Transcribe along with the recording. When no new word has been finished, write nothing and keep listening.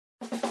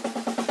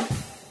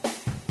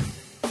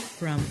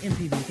From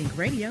MPB Think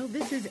Radio,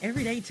 this is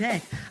Everyday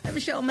Tech. I'm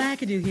Michelle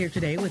McAdoo here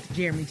today with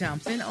Jeremy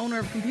Thompson, owner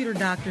of Computer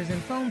Doctors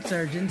and Phone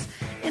Surgeons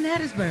in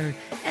Hattiesburg,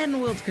 and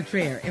Wiltz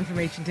Cottrell,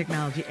 information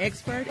technology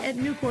expert at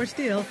Nucor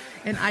Steel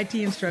and IT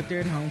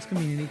instructor at Holmes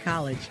Community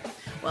College.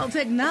 Well,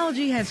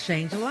 technology has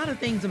changed a lot of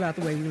things about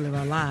the way we live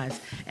our lives,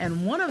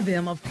 and one of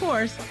them, of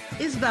course,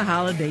 is the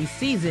holiday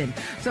season.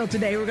 So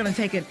today we're going to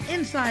take an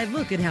inside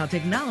look at how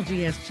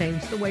technology has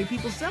changed the way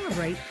people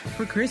celebrate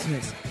for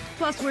Christmas.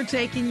 Plus, we're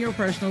taking your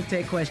personal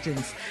tech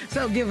questions.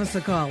 So give us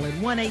a call at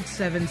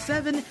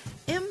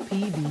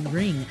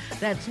 1-877-MPB-RING.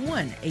 That's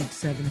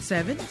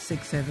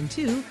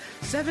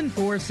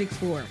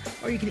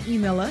 1-877-672-7464. Or you can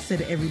email us at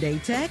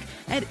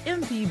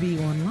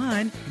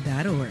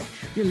everydaytech@mpbonline.org.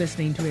 You're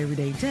listening to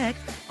Everyday Tech,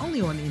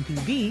 only on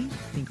MPB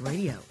Think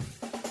Radio.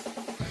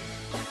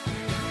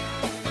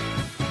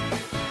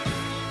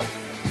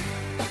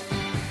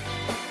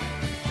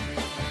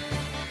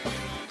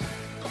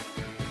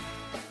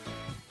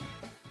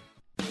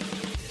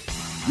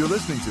 You're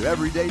listening to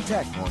Everyday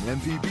Tech on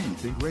MPB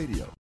Think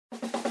Radio.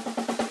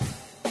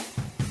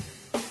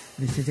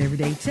 This is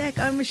Everyday Tech.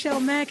 I'm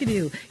Michelle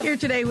McAdoo, here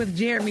today with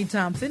Jeremy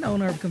Thompson,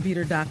 owner of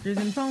Computer Doctors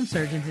and Phone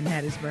Surgeons in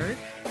Hattiesburg,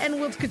 and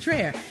Wiltz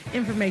Cottrell,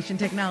 information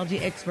technology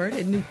expert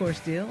at Nucor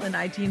Steel and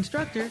IT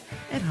instructor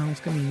at Holmes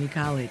Community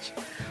College.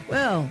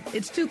 Well,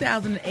 it's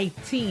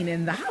 2018,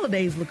 and the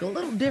holidays look a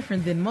little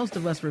different than most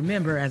of us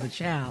remember as a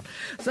child.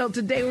 So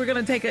today we're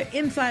going to take an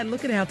inside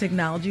look at how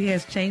technology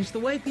has changed the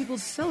way people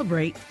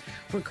celebrate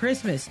for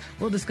Christmas.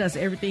 We'll discuss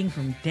everything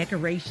from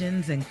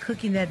decorations and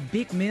cooking that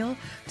big meal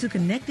to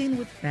connecting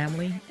with family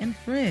and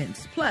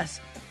friends.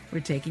 Plus,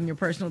 we're taking your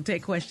personal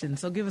tech questions,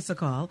 so give us a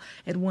call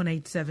at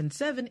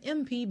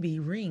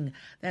 1-877-MPB-RING.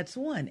 That's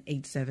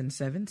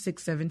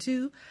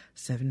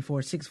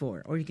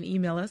 1-877-672-7464. Or you can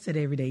email us at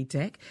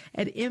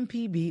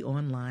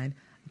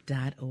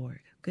everydaytech@mpbonline.org.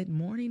 Good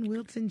morning,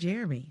 Wiltz and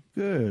Jeremy.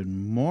 Good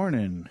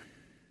morning.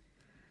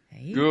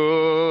 Hey.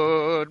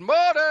 Good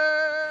morning.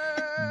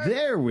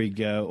 There we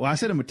go. Well, I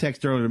sent him a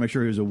text earlier to make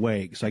sure he was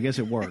awake, so I guess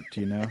it worked,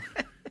 you know.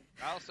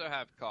 I also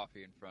have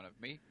coffee in front of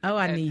me. Oh,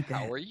 I need that.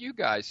 How are you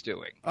guys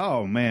doing?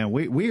 Oh, man,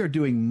 we are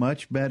doing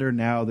much better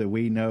now that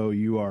we know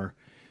you are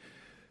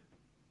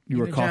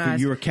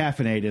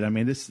caffeinated. I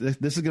mean, this is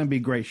going to be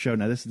a great show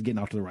now. This is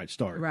getting off to the right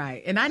start.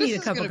 Right. And I need a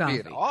cup of coffee. This is going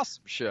to be an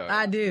awesome show.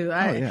 I do.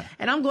 Yeah.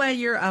 And I'm glad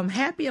I'm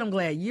happy. I'm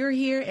glad you're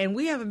here. And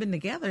we haven't been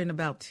together in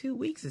about 2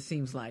 weeks, it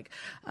seems like,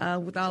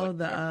 with all of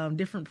the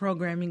different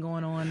programming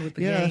going on with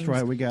the games. Yeah, that's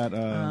right. We got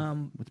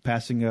with the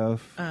passing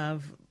of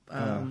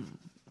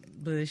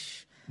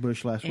Bush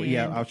last week.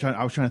 Yeah, I was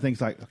trying to think.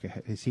 It's like, okay,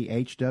 is he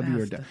HW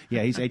or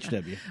yeah, he's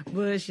HW.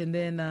 Bush, and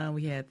then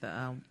we had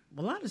a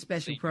lot of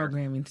special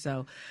programming.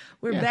 So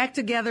we're back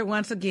together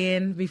once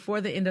again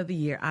before the end of the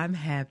year. I'm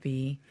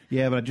happy.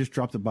 Yeah, but I just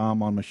dropped the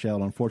bomb on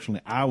Michelle.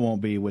 Unfortunately, I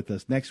won't be with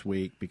us next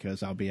week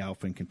because I'll be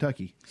out in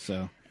Kentucky.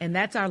 And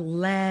that's our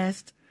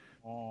last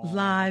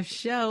live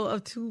show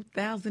of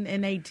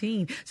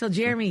 2018. So,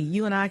 Jeremy,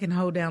 you and I can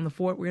hold down the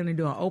fort. We're going to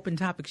do an open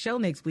topic show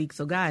next week.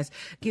 So, guys,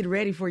 get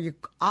ready for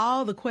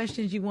all the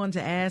questions you want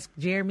to ask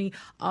Jeremy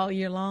all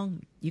year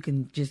long. You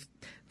can just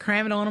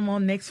cram it on him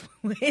on next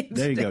Wednesday.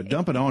 There you go.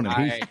 Dump it on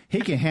him.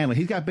 He can handle it.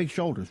 He's got big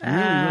shoulders.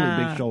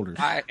 Really big shoulders.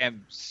 I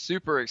am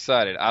super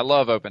excited. I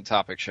love open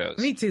topic shows.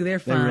 Me too. They're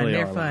fun.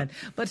 They're fun. Right.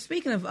 But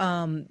speaking of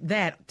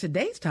that,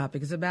 today's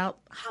topic is about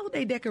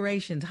holiday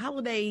decorations,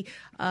 holiday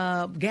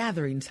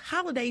gatherings,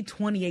 holiday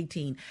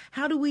 2018.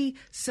 How do we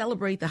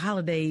celebrate the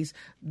holidays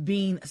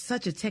being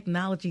such a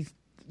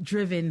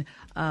technology-driven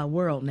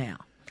world now?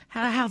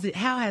 How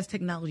has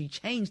technology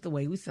changed the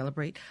way we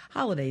celebrate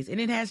holidays?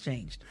 And it has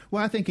changed.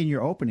 Well, I think in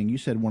your opening, you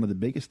said one of the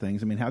biggest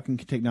things. I mean, how can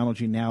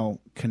technology now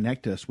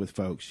connect us with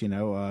folks? You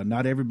know,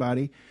 not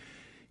everybody.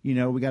 You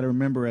know, we got to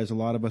remember, as a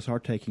lot of us are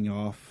taking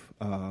off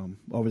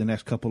over the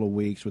next couple of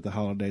weeks with the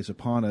holidays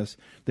upon us,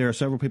 there are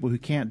several people who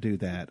can't do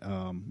that.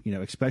 You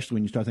know, especially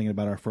when you start thinking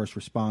about our first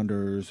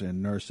responders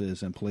and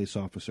nurses and police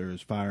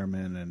officers,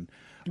 firemen, and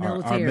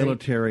our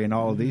military and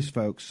all of these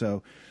folks.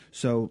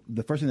 So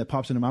the first thing that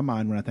pops into my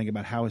mind when I think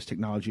about how has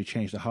technology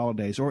changed the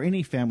holidays, or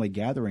any family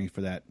gathering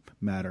for that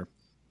matter,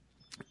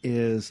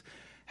 is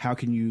how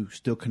can you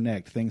still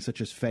connect? Things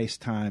such as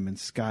FaceTime and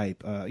Skype.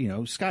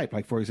 Skype,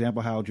 like, for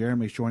example, how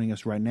Jeremy's joining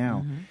us right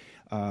now.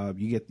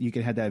 You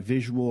can have that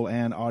visual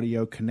and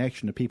audio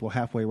connection to people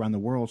halfway around the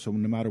world, so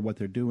no matter what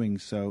they're doing.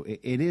 So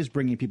it is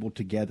bringing people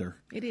together.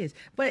 It is.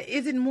 But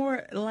is it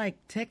more like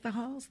tech the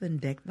halls than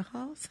deck the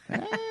halls?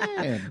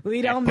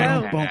 We don't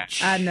know.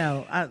 I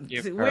know.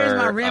 Where's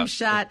my rim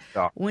shot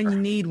when you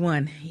need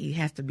one? He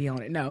has to be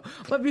on it. No.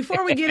 But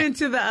before we get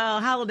into the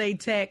holiday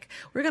tech,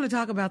 we're going to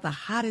talk about the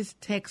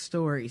hottest tech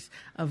stories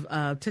of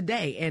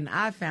today. And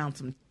I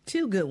found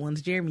two good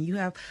ones. Jeremy, you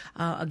have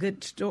a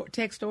good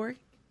tech story?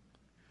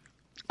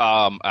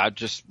 I'm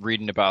just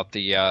reading about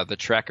the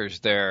trackers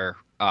there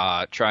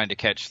trying to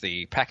catch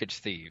the package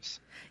thieves.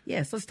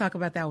 Yes, let's talk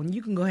about that one.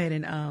 You can go ahead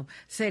and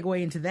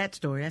segue into that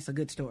story. That's a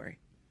good story.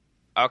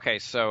 Okay,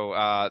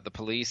 so the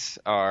police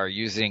are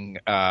using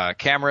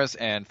cameras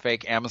and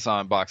fake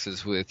Amazon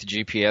boxes with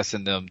GPS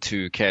in them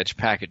to catch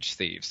package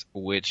thieves,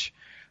 which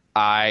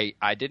I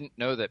didn't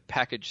know that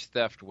package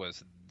theft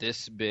was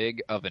this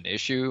big of an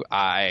issue.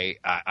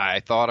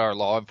 I thought our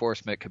law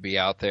enforcement could be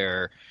out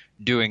there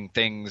doing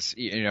things,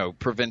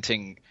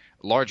 preventing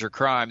larger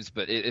crimes,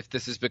 but if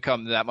this has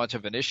become that much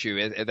of an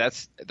issue,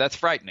 that's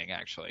frightening,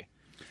 actually.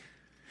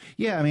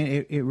 Yeah, I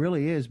mean, it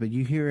really is, but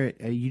you hear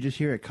it, you just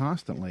hear it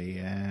constantly,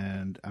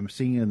 and I'm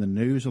seeing it in the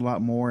news a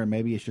lot more, and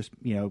maybe it's just,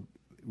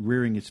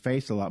 rearing its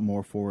face a lot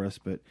more for us,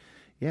 but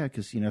yeah,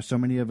 because, so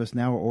many of us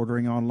now are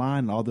ordering online,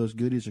 and all those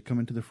goodies are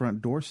coming to the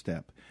front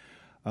doorstep.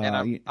 And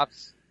I'm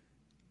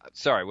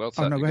sorry, Will.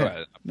 Oh, no, go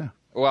ahead. No.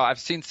 Well, I've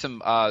seen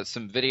some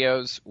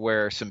videos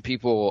where some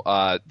people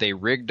they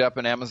rigged up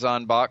an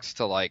Amazon box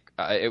to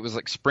it was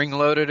like spring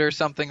loaded or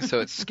something, so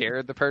it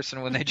scared the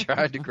person when they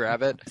tried to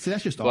grab it. See,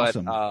 that's just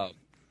awesome.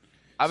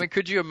 I mean,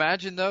 could you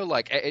imagine though?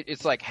 Like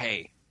it's like,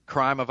 hey,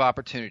 crime of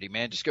opportunity,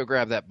 man. Just go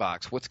grab that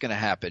box. What's going to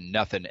happen?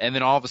 Nothing. And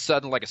then all of a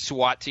sudden, like a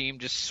SWAT team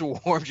just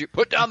swarms you.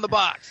 Put down the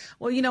box.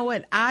 Well, you know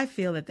what? I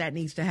feel that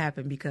needs to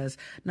happen because,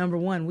 number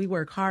one, we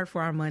work hard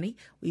for our money.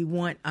 We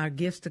want our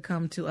gifts to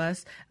come to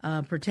us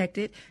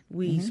protected.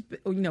 We,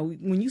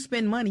 when you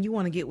spend money, you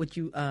want to get what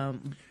you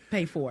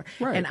pay for.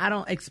 Right. And I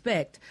don't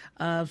expect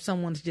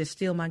someone to just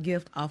steal my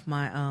gift off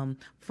my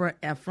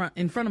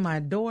in front of my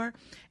door.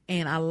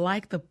 And I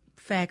like the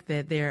fact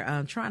that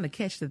they're trying to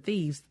catch the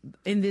thieves.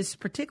 In this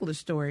particular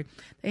story,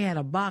 they had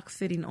a box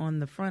sitting on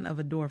the front of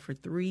a door for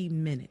 3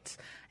 minutes,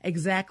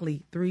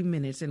 exactly 3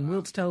 minutes. And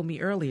Wiltz told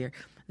me earlier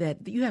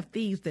that you have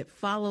thieves that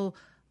follow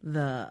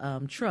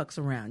the trucks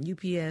around,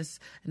 UPS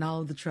and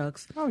all of the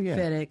trucks,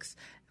 FedEx,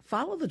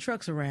 follow the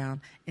trucks around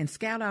and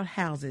scout out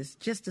houses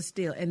just to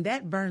steal. And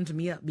that burns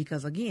me up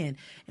because, again,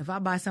 if I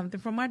buy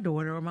something from my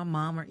daughter or my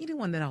mom or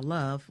anyone that I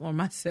love or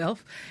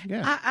myself,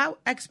 I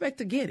expect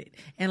to get it.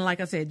 And like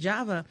I said,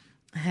 Java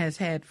has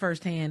had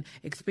firsthand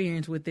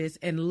experience with this,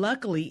 and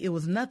luckily it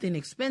was nothing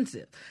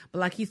expensive. But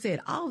like he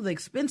said, all of the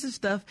expensive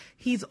stuff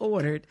he's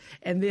ordered,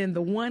 and then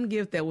the one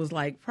gift that was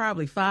like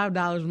probably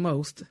 $5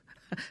 most.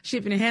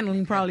 Shipping and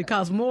handling probably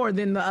cost more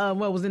than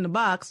what was in the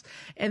box,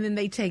 and then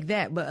they take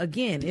that. But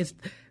again, it's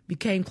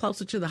became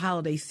closer to the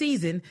holiday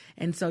season,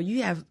 and so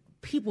you have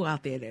people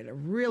out there that are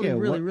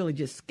really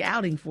just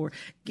scouting for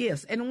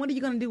gifts. And what are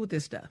you going to do with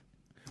this stuff?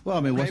 Well, I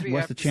mean,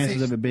 what's the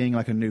chances of it being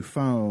like a new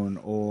phone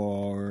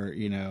or,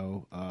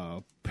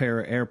 a pair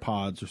of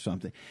AirPods or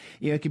something?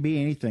 Yeah, it could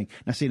be anything.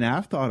 Now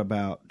I've thought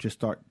about just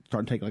starting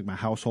to take like my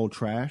household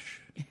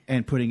trash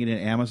and putting it in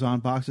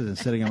Amazon boxes and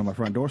sitting it on my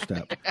front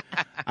doorstep.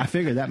 I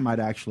figured that might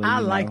actually. I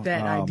like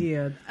that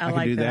idea. I like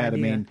could do that.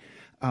 Idea.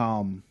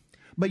 I mean,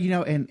 but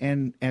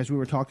and as we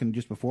were talking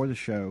just before the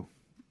show,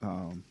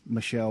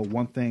 Michelle,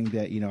 one thing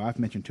that I've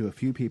mentioned to a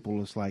few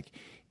people is like,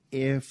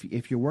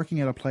 if you're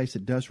working at a place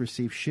that does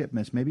receive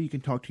shipments, maybe you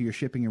can talk to your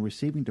shipping and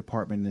receiving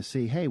department and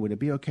see, hey, would it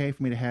be okay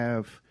for me to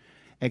have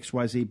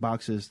XYZ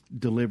boxes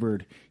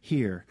delivered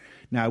here?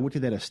 Now, I would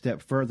take that a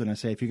step further and I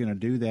say, if you're going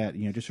to do that,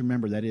 just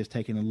remember that is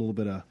taking a little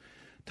bit of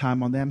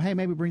time on them. Hey,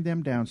 maybe bring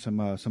them down some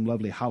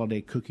lovely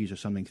holiday cookies or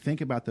something.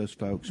 Think about those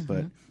folks,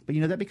 but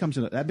that becomes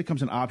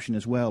an option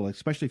as well,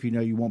 especially if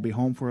you won't be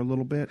home for a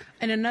little bit.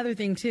 And another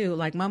thing too,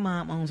 like my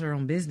mom owns her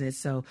own business,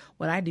 so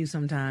what I do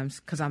sometimes,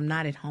 because I'm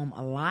not at home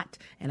a lot,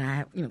 and I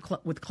have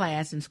with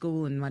class and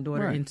school and my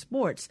daughter in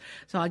sports,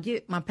 so I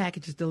get my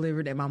packages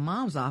delivered at my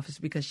mom's office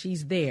because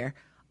she's there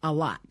a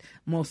lot,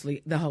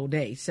 mostly the whole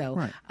day.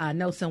 So I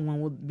know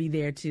someone will be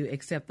there to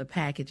accept the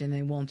package and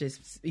they won't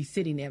just be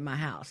sitting at my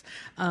house.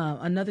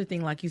 Another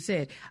thing, like you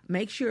said,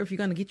 make sure if you're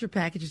going to get your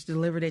packages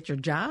delivered at your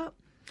job,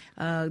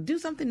 do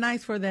something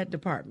nice for that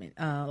department.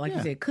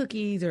 You said,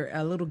 cookies or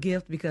a little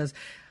gift, because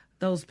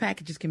those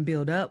packages can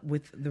build up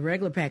with the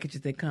regular packages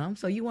that come.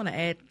 So you want to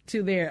add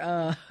to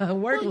their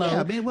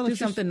workload, do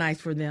something nice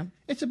for them.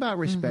 It's about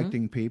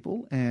respecting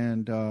people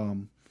and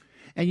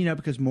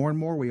because more and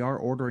more we are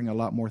ordering a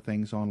lot more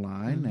things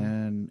online,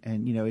 and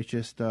it's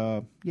just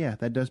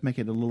that does make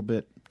it a little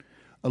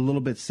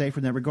bit safer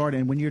in that regard.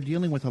 And when you're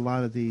dealing with a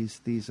lot of these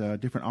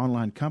different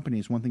online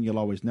companies, one thing you'll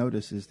always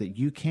notice is that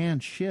you can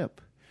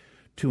ship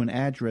to an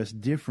address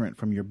different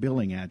from your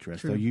billing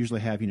address. True. They'll usually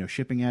have,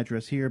 shipping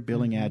address here,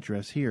 billing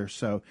address here.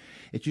 So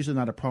it's usually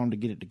not a problem to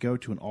get it to go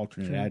to an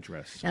alternate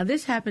address. Now,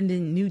 this happened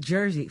in New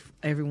Jersey,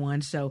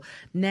 everyone. So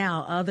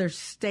now other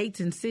states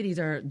and cities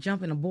are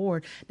jumping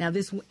aboard. Now,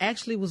 this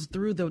actually was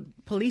through the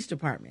police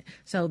department.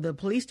 So the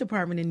police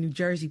department in New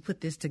Jersey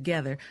put this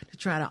together to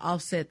try to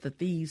offset the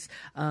thieves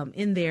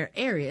in their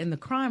area, in the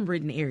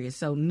crime-ridden areas.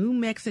 So New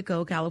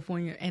Mexico,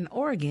 California, and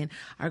Oregon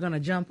are going to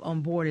jump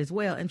on board as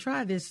well and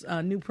try this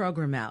new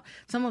program out.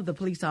 Some of the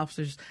police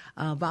officers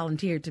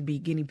volunteered to be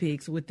guinea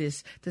pigs with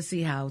this to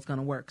see how it's going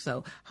to work.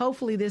 So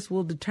hopefully this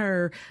will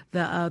deter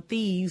the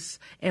thieves.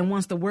 And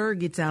once the word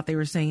gets out, they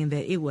were saying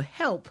that it will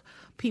help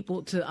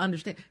people to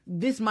understand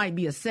this might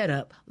be a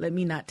setup. Let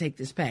me not take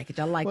this package.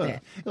 I like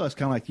that. Well, it's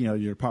kind of like, your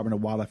Department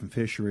of Wildlife and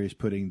Fisheries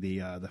putting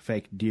the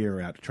fake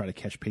deer out to try to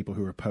catch people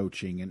who are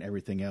poaching and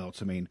everything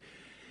else. I mean,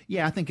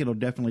 Yeah, I think it'll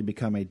definitely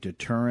become a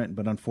deterrent,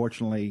 but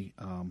unfortunately,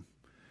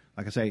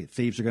 like I say,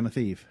 thieves are going to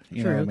thieve.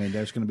 You know, I mean,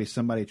 there's going to be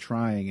somebody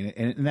trying,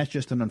 and that's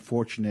just an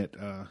unfortunate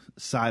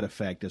side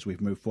effect as we've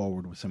moved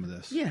forward with some of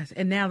this. Yes,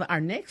 and now our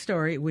next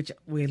story, which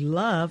we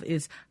love,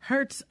 is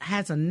Hertz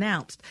has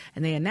announced,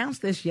 and they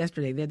announced this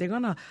yesterday, that they're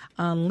going to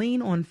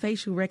lean on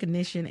facial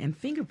recognition and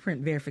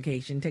fingerprint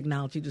verification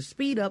technology to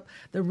speed up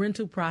the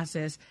rental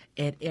process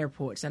at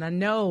airports. And I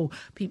know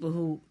people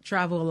who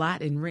travel a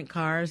lot and rent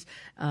cars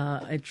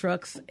and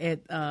trucks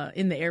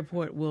in the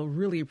airport will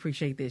really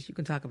appreciate this. You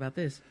can talk about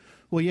this.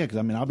 Well, yeah, because,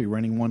 I mean, I'll be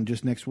renting one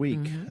just next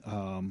week.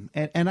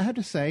 And I have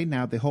to say,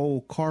 now, the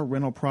whole car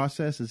rental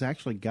process has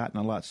actually gotten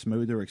a lot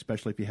smoother,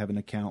 especially if you have an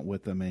account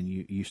with them and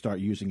you start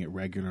using it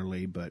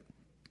regularly. But,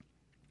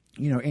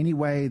 you know, any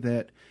way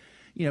that,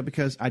 you know,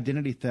 because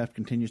identity theft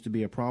continues to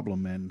be a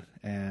problem,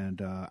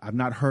 and I've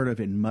not heard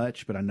of it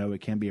much, but I know it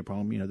can be a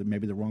problem, you know, that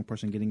maybe the wrong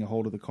person getting a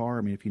hold of the car.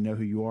 I mean, if you know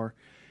who you are.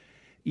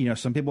 You know,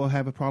 some people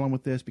have a problem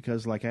with this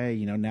because, like, hey,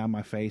 you know, now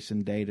my face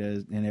and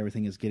data and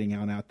everything is getting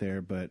out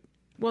there, but...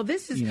 Well,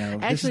 this is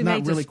actually this is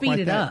made to speed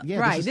it up. Yeah,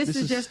 right. This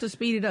is just to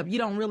speed it up. You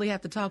don't really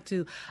have to talk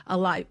to a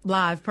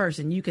live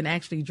person. You can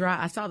actually drive.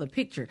 I saw the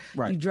picture.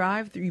 Right. You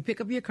drive through, you pick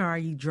up your car,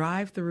 you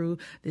drive through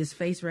this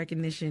face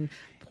recognition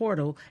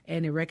portal,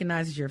 and it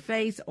recognizes your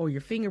face or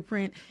your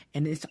fingerprint,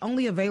 and it's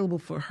only available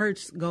for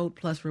Hertz Gold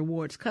Plus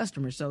Rewards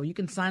customers. So you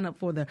can sign up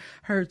for the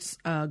Hertz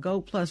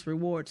Gold Plus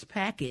Rewards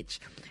package,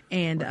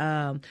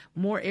 and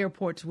more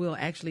airports will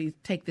actually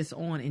take this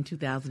on in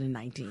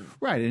 2019.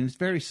 Right, and it's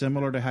very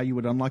similar to how you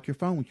would unlock your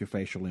phone with your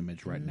facial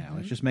image right now.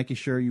 It's just making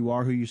sure you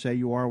are who you say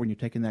you are when you're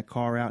taking that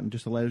car out, and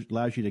just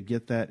allows you to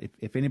get that.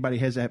 If anybody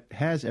has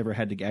ever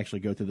had to actually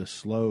go through the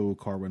slow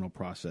car rental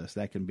process,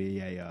 that can be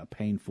a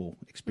painful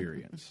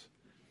experience.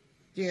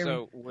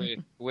 So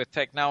with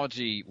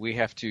technology, we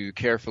have to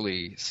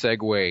carefully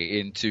segue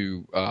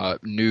into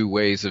new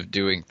ways of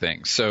doing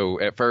things. So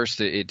at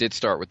first, it did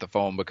start with the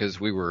phone because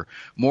we were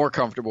more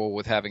comfortable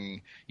with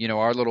having, you know,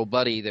 our little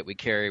buddy that we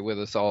carry with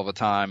us all the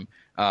time,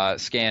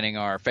 scanning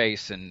our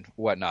face and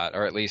whatnot,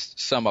 or at least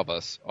some of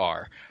us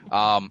are.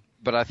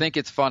 But I think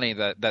it's funny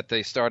that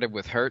they started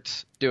with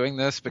Hertz doing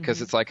this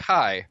because it's like,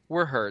 hi,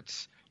 we're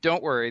Hertz.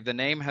 Don't worry, the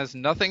name has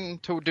nothing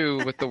to do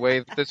with the way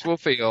that this will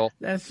feel.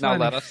 That's now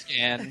funny. let us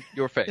scan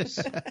your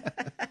face.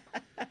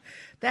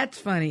 That's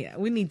funny.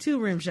 We need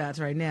 2 rim shots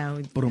right now.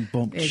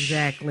 Ba-dum-bum.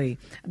 Exactly.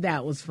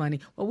 That was funny.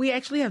 Well, we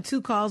actually have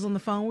 2 calls on the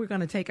phone. We're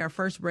going to take our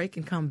first break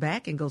and come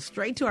back and go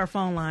straight to our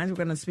phone lines. We're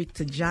going to speak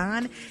to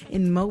John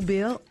in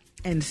Mobile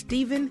and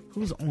Stephen,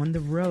 who's on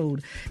the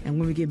road. And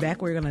when we get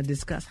back, we're going to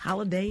discuss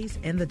holidays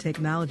and the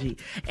technology.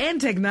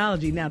 And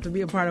technology. Now, to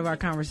be a part of our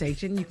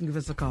conversation, you can give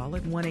us a call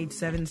at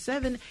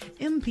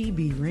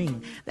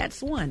 1-877-MPB-RING.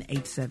 That's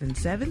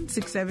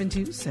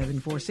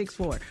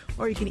 1-877-672-7464.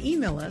 Or you can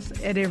email us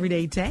at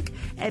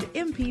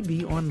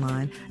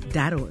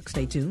everydaytech@mpbonline.org.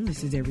 Stay tuned.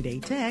 This is Everyday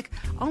Tech,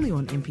 only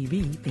on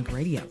MPB Think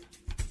Radio.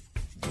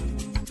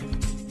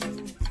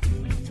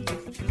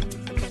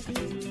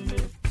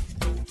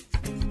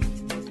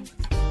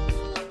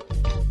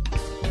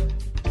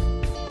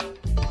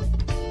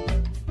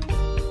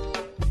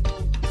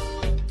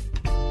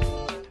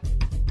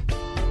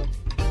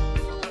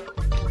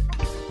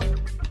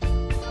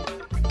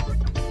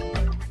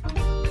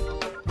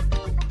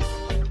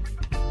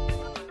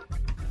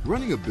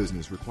 Running a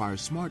business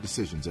requires smart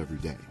decisions every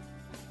day.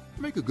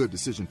 Make a good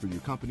decision for your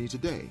company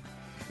today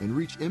and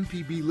reach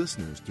MPB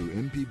listeners through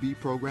MPB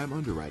program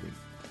underwriting.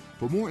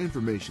 For more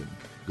information,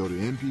 go to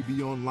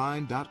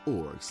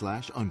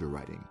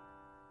mpbonline.org/underwriting.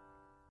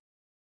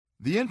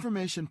 The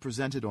information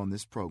presented on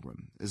this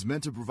program is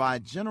meant to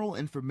provide general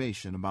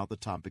information about the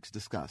topics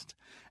discussed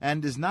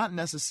and is not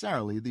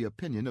necessarily the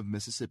opinion of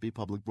Mississippi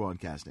Public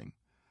Broadcasting.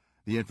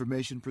 The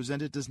information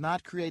presented does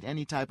not create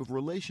any type of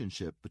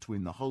relationship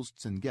between the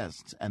hosts and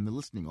guests and the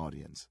listening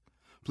audience.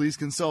 Please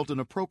consult an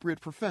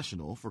appropriate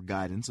professional for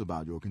guidance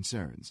about your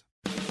concerns.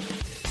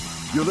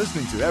 You're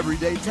listening to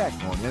Everyday Tech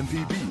on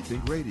MPB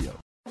Think Radio.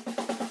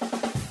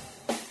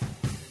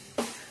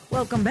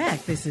 Welcome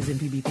back. This is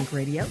MPB Think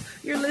Radio.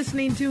 You're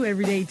listening to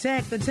Everyday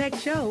Tech, the tech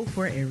show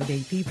for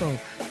everyday people.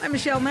 I'm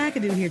Michelle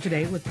McAdoo here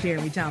today with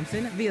Jeremy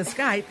Thompson via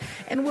Skype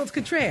and Wilt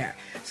Cottrell.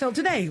 So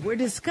today we're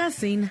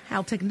discussing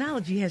how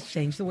technology has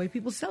changed the way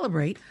people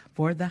celebrate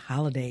for the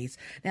holidays.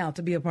 Now,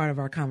 to be a part of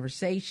our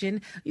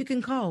conversation, you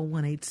can call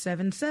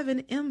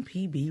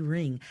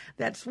 1-877-MPB-RING.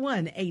 That's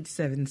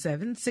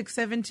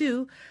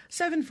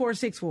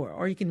 1-877-672-7464.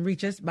 Or you can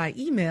reach us by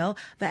email.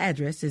 The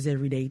address is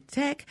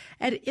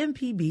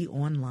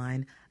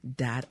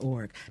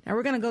everydaytech@mpbonline.org. Now,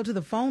 we're going to go to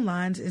the phone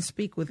lines and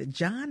speak with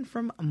John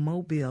from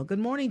Mobile. Good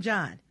morning,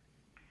 John.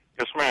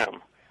 Yes, ma'am.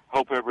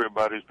 Hope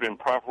everybody's been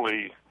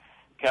properly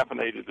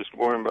caffeinated this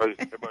morning.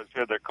 Everybody's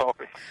had their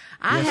coffee.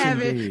 I Yes,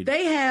 haven't. indeed.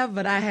 They have,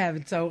 but I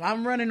haven't. So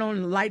I'm running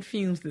on light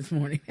fumes this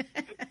morning.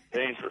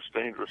 Dangerous.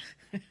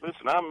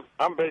 Listen,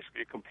 I'm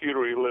basically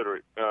computer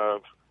illiterate. I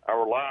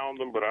rely on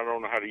them, but I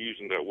don't know how to use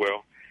them that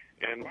well.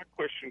 And my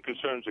question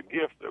concerns a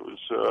gift that was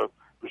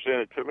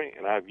presented to me,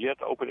 and I've yet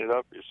to open it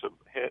up. It's a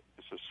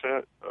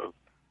set of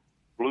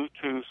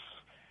Bluetooth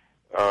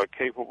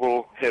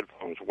capable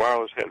headphones,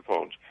 wireless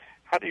headphones.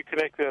 How do you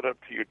connect that up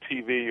to your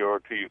TV or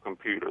to your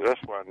computer? That's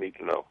what I need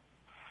to know.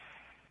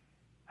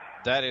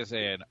 That is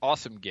an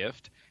awesome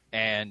gift,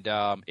 and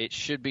it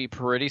should be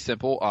pretty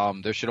simple.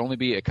 There should only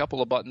be a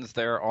couple of buttons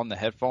there on the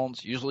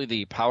headphones. Usually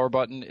the power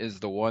button is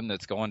the one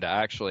that's going to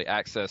actually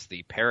access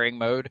the pairing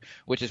mode,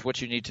 which is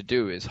what you need to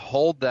do is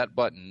hold that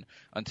button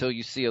until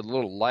you see a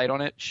little light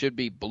on it. Should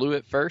be blue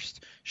at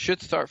first,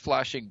 should start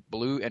flashing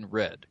blue and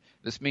red.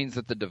 This means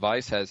that the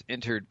device has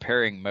entered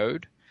pairing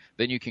mode.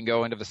 Then you can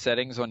go into the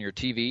settings on your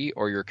TV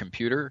or your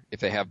computer if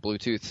they have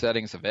Bluetooth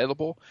settings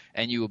available,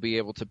 and you will be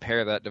able to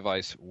pair that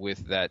device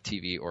with that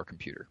TV or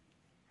computer.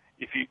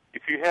 If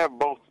you have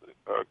both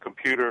a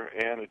computer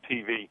and a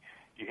TV,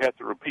 you have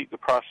to repeat the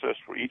process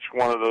for each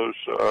one of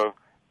those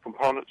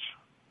components?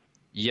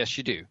 Yes,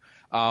 you do.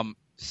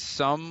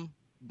 Some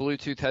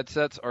Bluetooth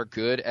headsets are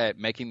good at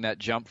making that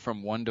jump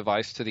from one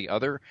device to the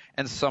other,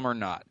 and some are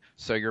not.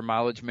 So your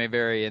mileage may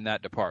vary in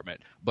that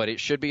department, but it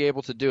should be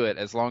able to do it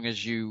as long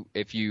as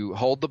if you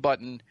hold the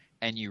button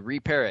and you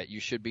repair it, you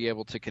should be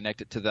able to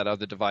connect it to that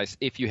other device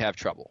if you have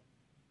trouble.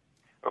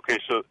 Okay,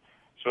 so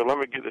let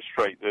me get this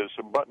straight. There's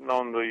a button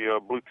on the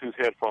Bluetooth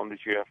headphone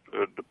that you have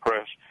to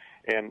press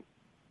and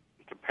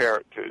to pair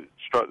it to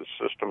start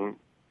the system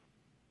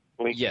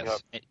linking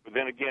up. But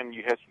then again,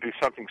 you have to do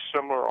something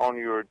similar on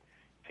your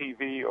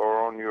TV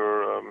or on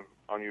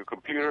your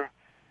computer.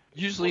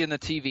 Usually in the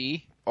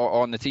TV. Or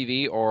on the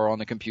TV or on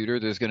the computer,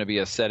 there's going to be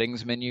a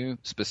settings menu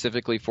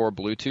specifically for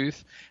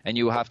Bluetooth, and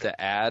you will have to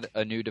add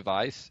a new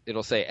device.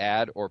 It'll say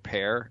add or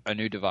pair a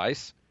new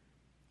device.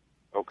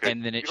 Okay.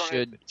 And then it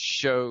should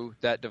show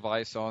that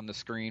device on the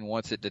screen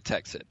once it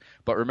detects it.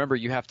 But remember,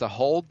 you have to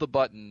hold the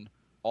button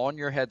on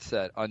your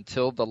headset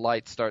until the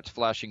light starts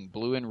flashing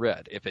blue and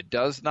red. If it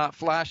does not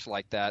flash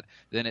like that,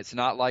 then it's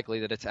not likely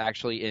that it's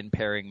actually in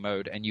pairing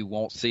mode, and you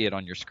won't see it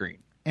on your screen.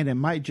 And it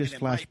might just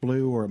flash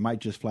blue or it might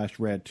just flash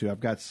red, too. I've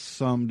got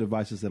some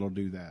devices that'll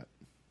do that.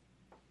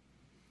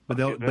 But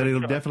it'll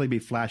definitely be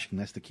flashing.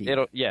 That's the key.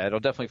 It'll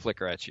definitely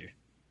flicker at you.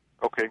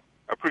 Okay.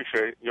 I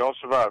appreciate it. You all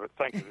survive it.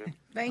 Thank you.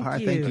 Thank All right,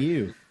 you. thank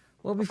you.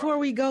 Well, before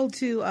we go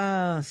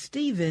to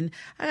Stephen,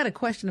 I got a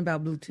question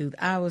about Bluetooth.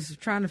 I was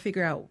trying to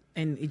figure out,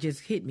 and it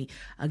just hit me,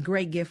 a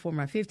great gift for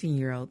my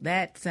 15-year-old.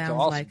 That sounds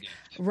awesome like gift.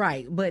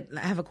 Right, but I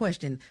have a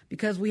question.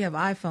 Because we have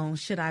iPhones,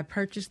 should I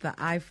purchase the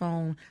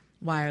iPhone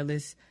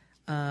wireless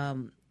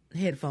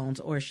headphones,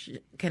 or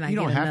can I get another? You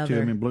don't have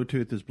to. I mean,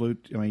 Bluetooth is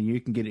Bluetooth. I mean,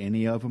 you can get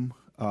any of them.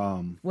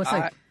 Go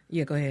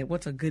ahead.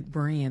 What's a good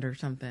brand or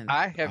something?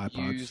 I have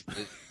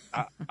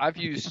I've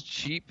used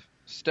cheap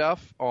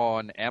stuff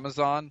on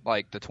Amazon,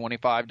 like the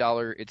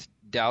 $25. It's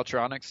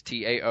Dowtronics,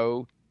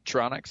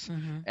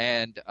 Tronics,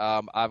 and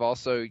I've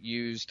also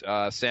used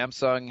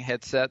Samsung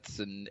headsets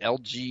and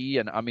LG,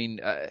 and I mean,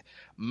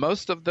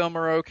 most of them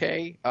are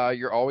okay.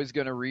 You're always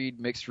going to read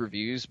mixed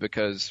reviews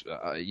because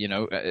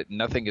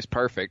nothing is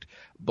perfect,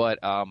 but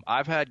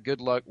I've had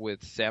good luck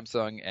with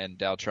Samsung and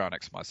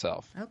Dowtronics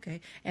myself.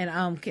 Okay,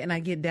 and can I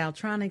get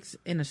Dowtronics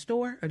in a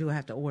store, or do I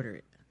have to order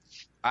it?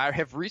 I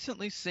have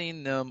recently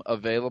seen them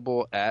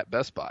available at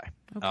Best Buy.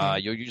 Okay.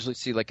 You'll usually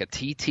see like a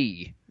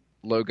TT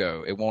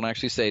logo. It won't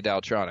actually say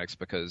Dowtronics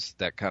because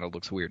that kind of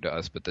looks weird to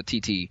us, but the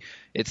TT,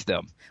 it's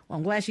them. Well,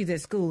 I'm glad she's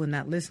at school and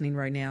not listening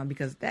right now,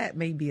 because that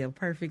may be a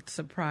perfect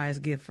surprise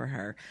gift for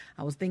her.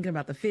 I was thinking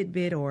about the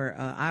Fitbit or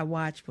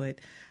iWatch, but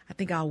I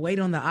think I'll wait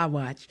on the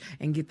iWatch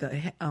and get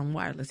the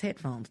wireless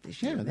headphones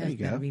this year. Yeah, there you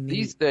go.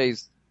 These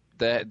days,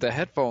 the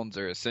headphones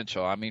are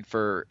essential. I mean,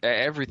 for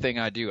everything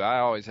I do, I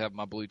always have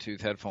my Bluetooth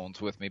headphones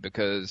with me,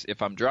 because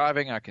if I'm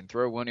driving, I can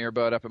throw one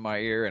earbud up in my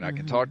ear and I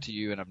can talk to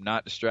you and I'm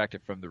not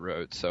distracted from the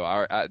road.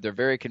 So they're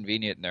very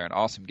convenient and they're an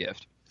awesome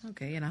gift.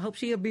 Okay, and I hope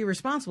she'll be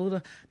responsible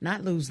to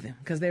not lose them,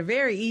 because they're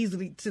very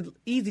easy to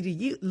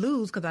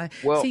lose, because I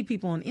see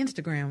people on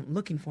Instagram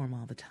looking for them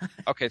all the time.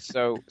 Okay,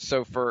 so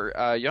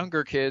for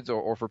younger kids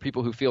or for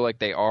people who feel like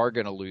they are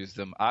going to lose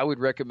them, I would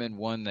recommend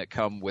one that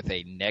come with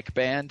a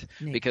neckband,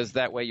 because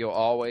that way you'll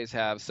always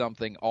have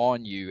something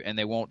on you and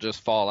they won't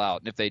just fall out.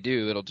 And if they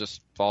do, it'll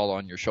just fall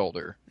on your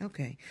shoulder.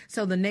 Okay,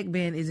 so the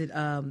neckband, is it?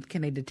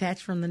 Can they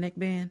detach from the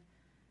neckband?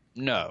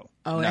 No.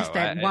 Oh, that's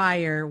that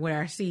wire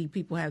where I see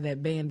people have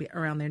that band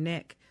around their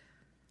neck.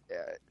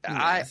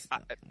 I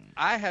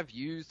have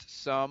used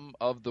some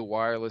of the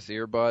wireless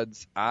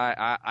earbuds.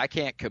 I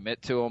can't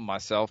commit to them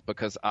myself,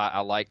 because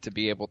I like to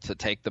be able to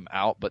take them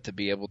out, but to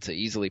be able to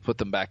easily put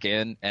them back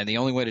in. And the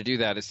only way to do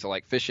that is to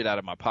like fish it out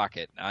of my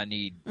pocket. I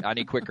need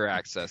quicker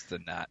access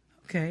than that.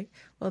 Okay.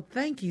 Well,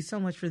 thank you so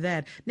much for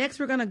that. Next,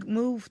 we're going to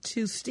move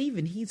to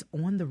Stephen. He's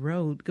on the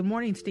road. Good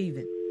morning,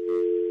 Stephen.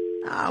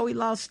 Oh, we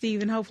lost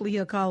Stephen. Hopefully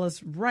he'll call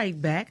us right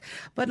back.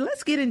 But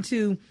let's get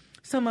into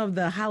some of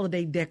the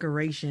holiday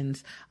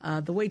decorations,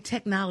 the way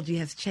technology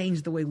has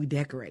changed the way we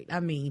decorate. I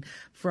mean,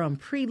 from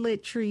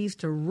pre-lit trees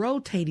to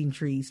rotating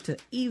trees to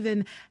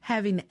even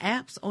having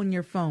apps on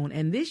your phone.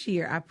 And this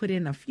year I put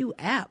in a few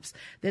apps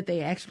that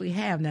they actually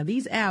have. Now,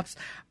 these apps,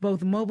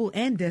 both mobile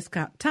and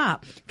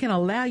desktop, can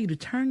allow you to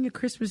turn your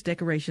Christmas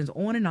decorations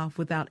on and off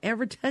without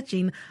ever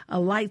touching a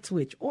light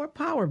switch or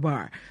power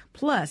bar.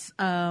 Plus,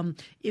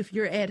 if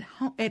you're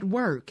at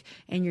work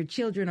and your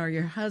children or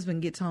your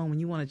husband gets home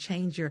and you want to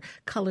change your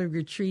color of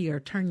your tree or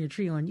turn your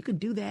tree on, you can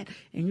do that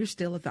and you're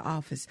still at the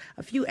office.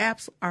 A few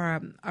apps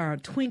are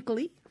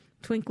Twinkly.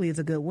 Twinkly is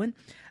a good one.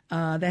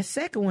 That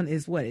second one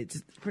is what?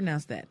 It's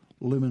pronounced that?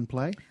 Lumen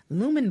Play.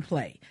 Lumen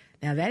Play.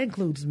 Now, that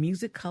includes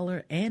music,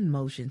 color, and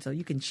motion. So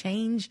you can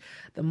change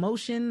the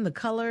motion, the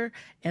color,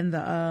 and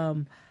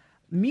the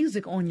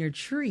music on your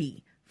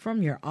tree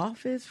from your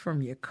office,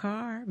 from your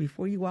car,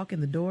 before you walk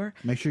in the door.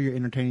 Make sure you're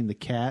entertaining the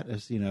cat,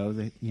 if you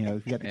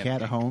got the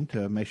cat at home,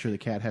 to make sure the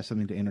cat has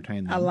something to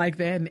entertain them. I like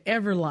that. And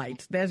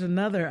Everlights. There's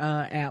another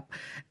app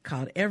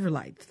called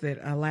Everlights that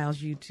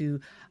allows you to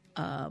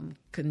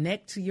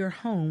connect to your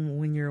home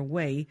when you're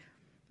away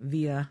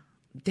via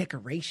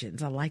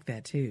decorations. I like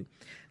that too.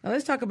 Now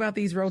let's talk about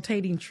these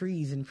rotating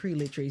trees and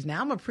pre-lit trees.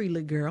 Now, I'm a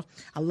pre-lit girl.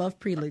 I love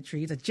pre-lit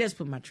trees. I just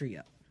put my tree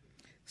up.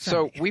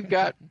 So we've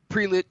got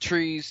pre-lit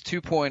trees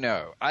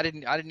 2.0. I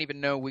didn't even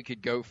know we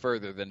could go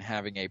further than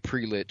having a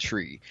pre-lit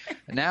tree.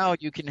 Now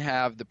you can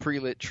have the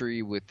pre-lit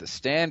tree with the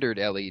standard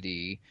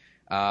LED.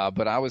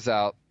 But I was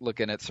out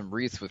looking at some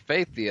wreaths with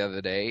Faith the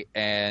other day,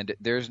 and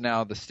there's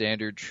now the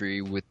standard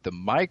tree with the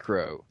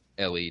micro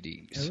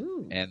LEDs.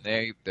 Ooh. And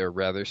they're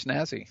rather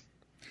snazzy.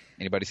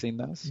 Anybody seen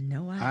those?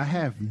 No, I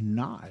have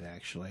not,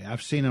 actually.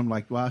 I've seen them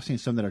I've seen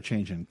some that are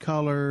changing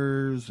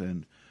colors,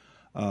 and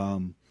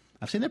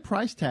I've seen the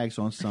price tags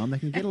on some. They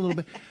can get a little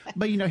bit.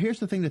 But, here's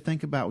the thing to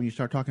think about when you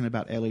start talking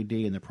about LED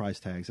and the price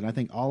tags. And I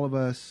think all of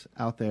us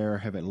out there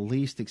have at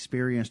least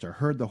experienced or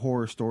heard the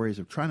horror stories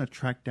of trying to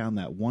track down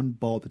that one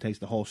bulb that takes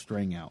the whole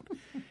string out.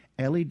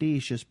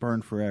 LEDs just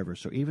burn forever.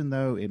 So even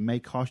though it may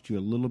cost you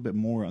a little bit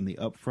more on the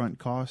upfront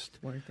cost,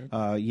 worth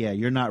it.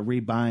 You're not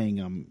rebuying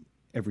them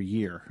every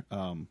year.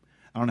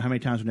 I don't know how many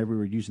times whenever we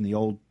were using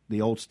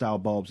the old style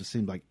bulbs, it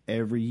seemed like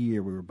every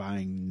year we were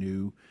buying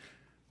new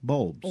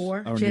bulbs.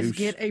 Or just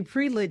get a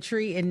pre-lit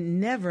tree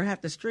and never have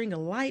to string a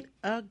light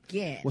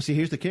again. Well, see,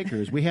 here's the kicker: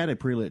 is we had a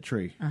pre-lit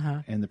tree,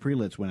 and the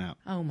pre-lits went out.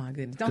 Oh my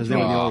goodness! Because they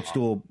were the old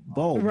school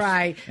bulbs,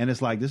 right? And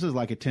it's like, this is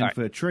like a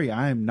 10-foot tree.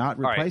 I am not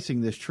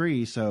replacing this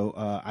tree, so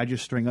I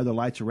just string other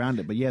lights around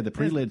it. But yeah, the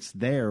pre-lit's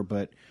there,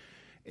 but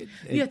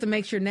you have to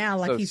make sure now,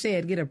 like you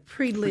said, get a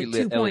pre-lit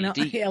 2.0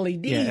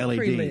 LED. Yeah, LED.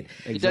 Pre-lit.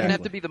 Exactly. It doesn't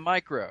have to be the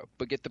micro,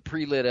 but get the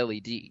pre-lit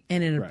LED.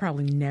 And it'll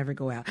probably never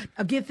go out.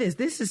 Now, get this.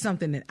 This is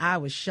something that I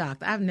was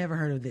shocked. I've never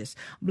heard of this.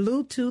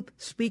 Bluetooth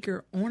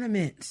speaker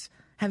ornaments.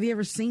 Have you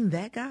ever seen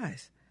that,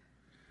 guys?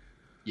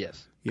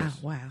 Yes. Yes.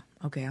 Oh, wow.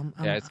 Okay.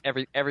 It's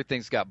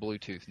everything's got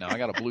Bluetooth now. I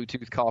got a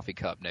Bluetooth coffee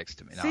cup next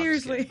to me. No,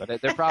 Seriously? but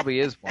there probably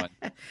is one.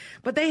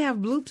 But they have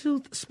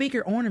Bluetooth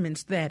speaker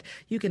ornaments that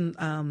you can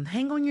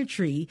hang on your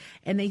tree.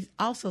 And they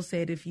also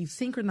said if you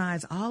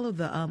synchronize all of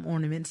the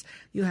ornaments,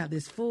 you'll have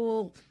this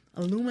full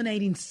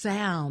illuminating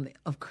sound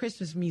of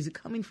Christmas music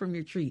coming from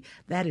your tree.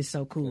 That is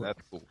so cool.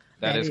 That's cool.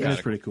 That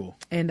is pretty cool.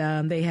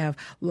 And they have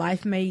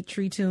LifeMade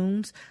Tree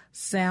Tunes,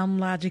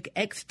 SoundLogic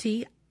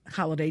XT,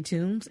 holiday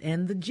tunes,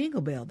 and the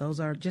Jingle Bell. Those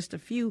are just a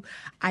few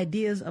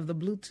ideas of the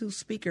Bluetooth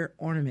speaker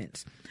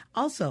ornaments.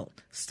 Also,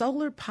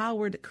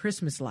 solar-powered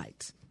Christmas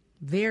lights.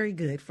 Very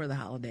good for the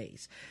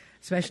holidays,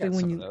 especially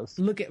when you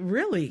look at,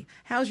 really,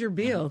 how's your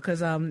bill?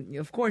 Because,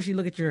 of course, you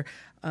look at your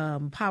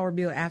power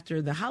bill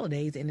after the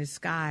holidays, and it's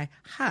sky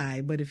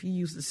high. But if you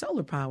use the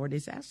solar-powered,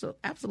 it's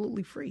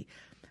absolutely free.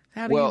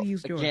 How do you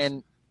use yours?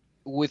 Again,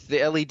 with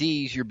the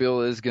LEDs, your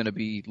bill is going to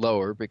be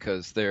lower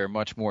because they're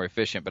much more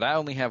efficient. But I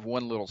only have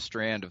one little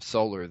strand of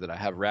solar that I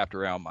have wrapped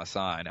around my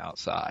sign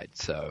outside.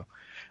 So,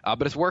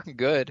 but it's working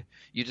good.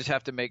 You just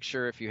have to make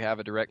sure if you have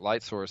a direct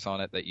light source on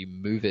it that you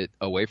move it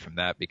away from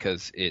that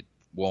because it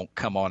won't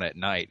come on at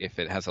night if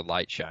it has a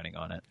light shining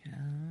on it.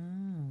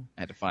 Oh.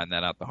 I had to find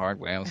that out the hard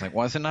way. I was like,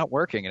 why is it not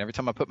working? And every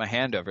time I put my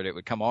hand over it, it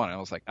would come on. And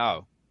I was like,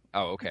 oh,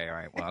 okay, all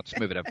right. Well, I'll just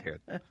move it up here.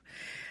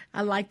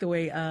 I like the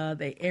way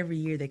they every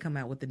year they come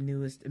out with the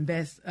newest and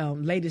best,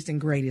 latest and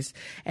greatest.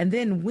 And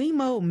then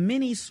Wemo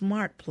Mini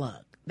Smart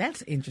Plug.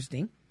 That's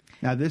interesting.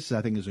 Now, this,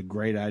 I think, is a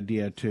great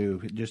idea,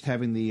 too. Just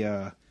having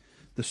the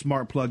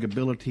smart plug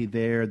ability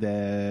there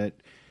that,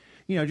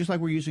 just like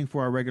we're using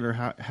for our regular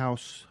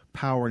house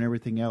power and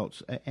everything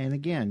else. And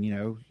again,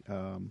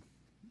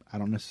 I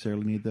don't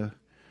necessarily need the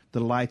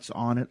lights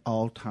on at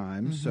all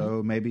times. Mm-hmm.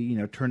 So maybe,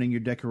 turning your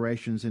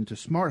decorations into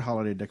smart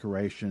holiday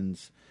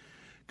decorations,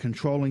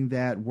 controlling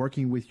that,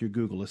 working with your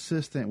Google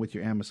Assistant, with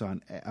your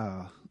Amazon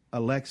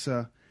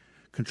Alexa,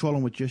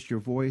 controlling with just your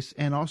voice,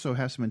 and also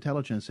have some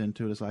intelligence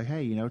into it. It's like,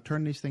 hey,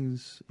 turn these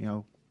things,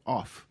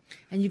 off.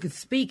 And you could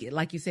speak it,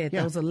 like you said,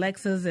 Yeah. those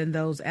Alexas and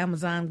those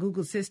Amazon,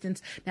 Google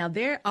Assistants. Now,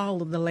 they're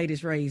all of the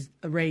latest rave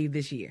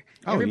this year.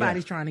 Oh,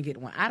 Everybody's yeah. trying to get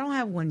one. I don't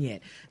have one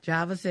yet.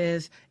 Java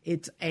says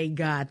it's a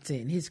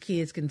godsend. His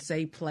kids can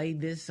say, play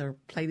this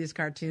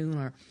cartoon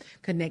or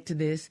connect to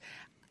this.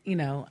 You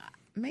know,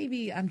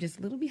 maybe I'm just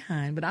a little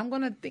behind, but I'm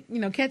going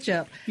to catch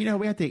up. You know,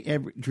 we have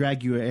to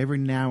drag you every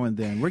now and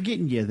then. We're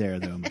getting you there,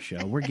 though,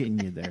 Michelle. We're getting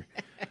you there.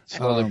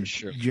 Slowly but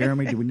surely.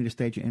 Jeremy, do we need a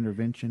stage of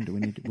intervention?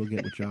 We'll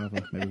get with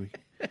Java. Maybe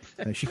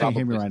she can't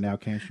hear me right now,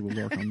 can she? We'll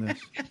work on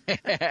this.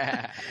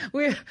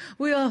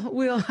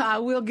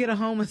 We'll get a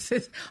home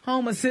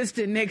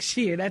assistant next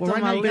year. That's Well, on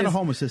right my now you list. got a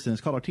home assistant.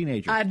 It's called a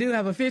teenager. I do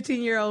have a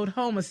 15-year-old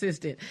home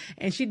assistant,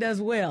 and she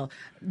does well.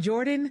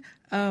 Jordan,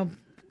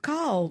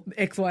 call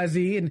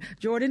XYZ, and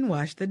Jordan,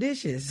 wash the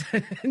dishes.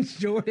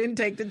 Jordan,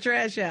 take the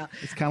trash out.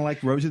 It's kind of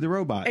like Rosie the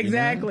Robot.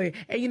 Exactly. You know?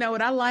 And you know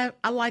what?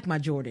 I like my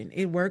Jordan.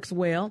 It works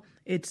well.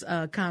 It's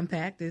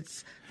compact.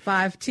 It's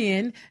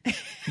 5'10".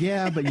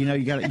 Yeah, but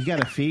you got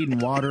to feed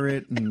and water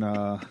it, and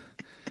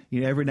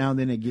every now and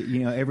then it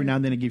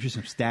gives you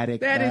some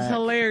static. That is back.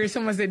 hilarious.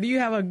 Someone said, "Do you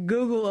have a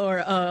Google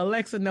or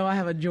Alexa?" No, I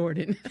have a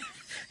Jordan.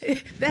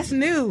 That's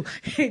new.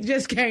 It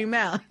just came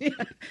out.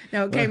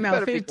 No, it came out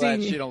Better be 15 glad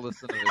years. she don't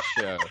listen to this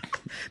show.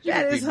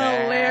 That is be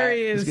mad.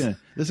 hilarious. This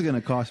is going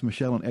to cost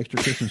Michelle an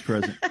extra Christmas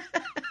present.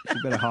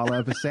 You better holler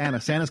up at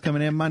Santa. Santa's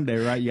coming in Monday,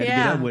 right? You got to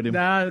get up with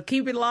him.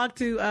 Keep it locked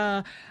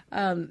to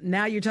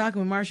Now You're Talking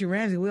with Marcia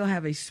Ramsey. We'll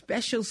have a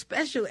extra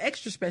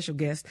special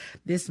guest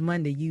this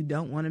Monday. You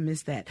don't want to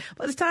miss that.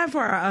 Well, it's time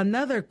for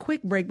another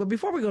quick break. But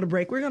before we go to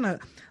break, we're going to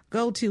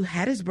go to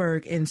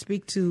Hattiesburg and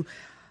speak to,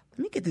 let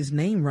me get this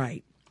name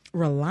right,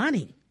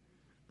 Rolani.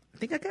 I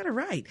think I got it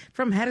right.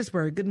 From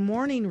Hattiesburg. Good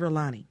morning,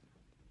 Rolani.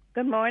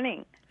 Good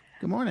morning.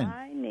 Good morning.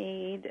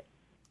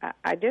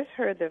 I just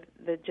heard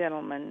the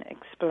gentleman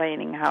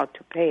explaining how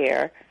to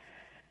pair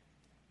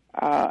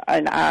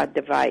an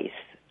device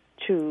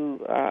to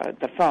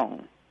the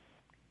phone.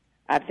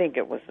 I think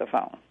it was the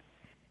phone.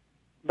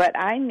 But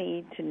I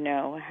need to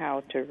know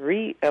how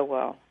to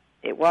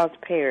it was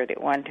paired at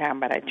one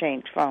time, but I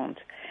changed phones.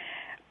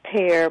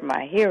 Pair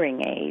my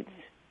hearing aids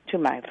to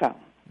my phone.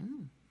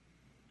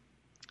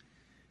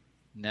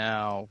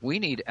 Now, we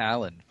need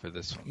Alan for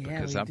this one,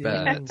 Yeah, because we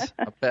I do.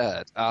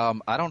 bet.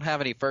 I don't have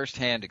any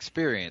firsthand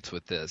experience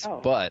with this,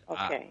 but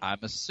okay. I'm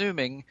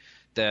assuming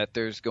that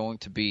there's going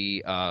to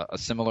be a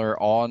similar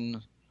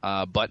on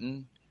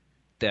button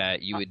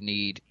that you would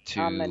need to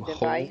On the device?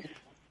 hold.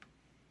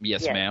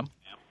 Yes, Yes. ma'am.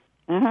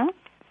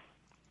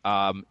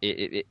 Mm-hmm.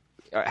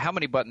 How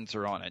many buttons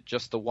are on it?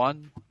 Just the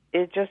one?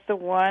 It's just the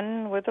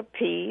one with a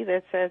P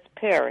that says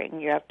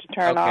pairing. You have to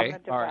turn on Okay,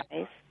 the all right.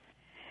 device.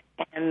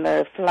 And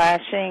the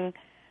flashing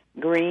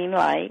green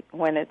light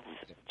when it's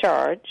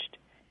charged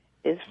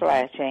is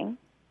flashing.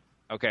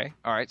 Okay.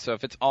 All right. So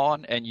if it's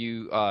on and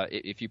you,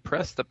 if you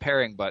press the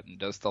pairing button,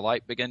 does the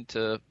light begin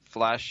to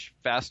flash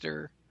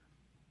faster?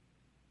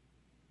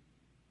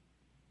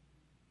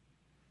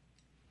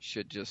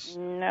 Should just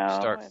No,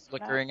 start it's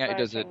flickering not at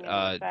you. Does it?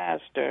 flashing any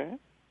faster?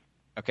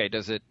 Okay.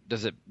 Does it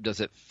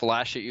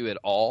flash at you at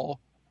all?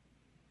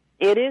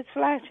 It is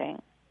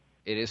flashing.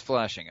 It is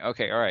flashing.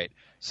 Okay. All right.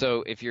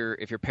 So if you're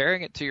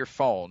pairing it to your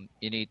phone,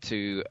 you need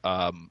to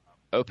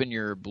open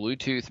your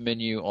Bluetooth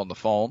menu on the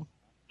phone.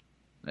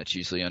 That's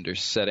usually under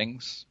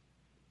settings.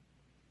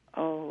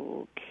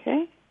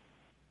 Okay.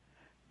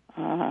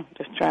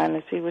 Just trying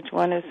to see which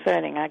one is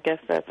setting. I guess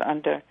that's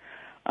under.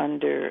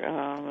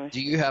 Do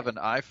you have an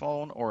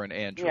iPhone or an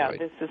Android? Yeah,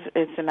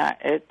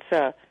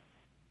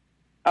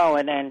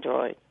 an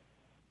Android.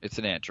 It's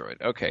an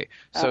Android. Okay.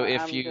 So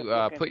if I'm you just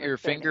looking put for your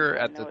settings. finger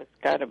I at know the it's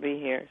got to be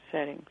here,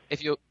 settings.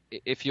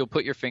 if you'll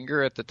put your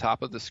finger at the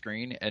top of the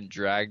screen and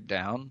drag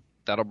down,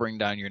 that'll bring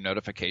down your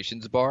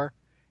notifications bar,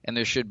 and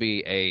there should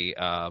be a.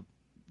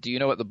 Do you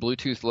know what the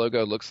Bluetooth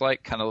logo looks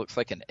like? Kind of looks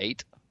like an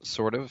 8,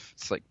 sort of.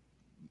 It's like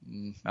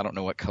I don't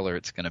know what color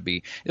it's going to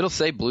be. It'll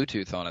say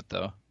Bluetooth on it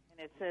though. And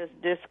it says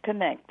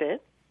disconnected.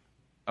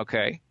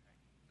 Okay.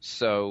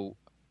 So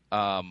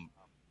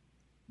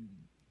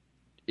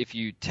if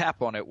you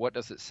tap on it, what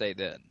does it say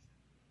then?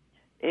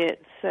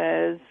 It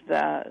says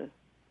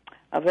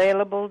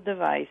available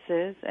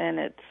devices, and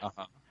it's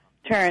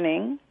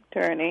turning.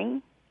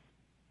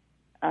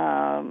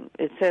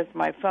 It says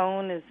my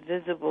phone is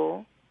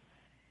visible.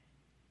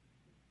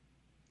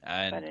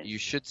 And you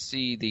should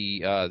see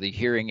the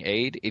hearing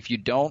aid. If you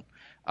don't,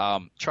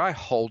 try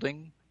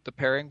holding the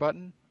pairing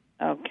button.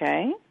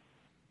 Okay.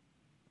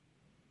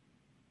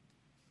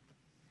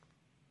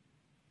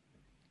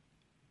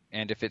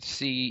 And if you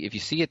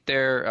see it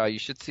there, you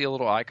should see a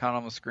little icon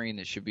on the screen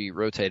that should be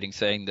rotating,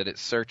 saying that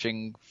it's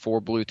searching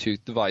for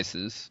Bluetooth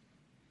devices.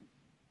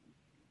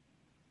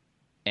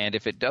 And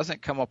if it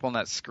doesn't come up on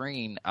that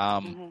screen,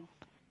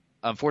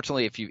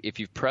 unfortunately, if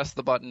you've pressed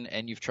the button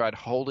and you've tried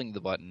holding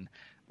the button,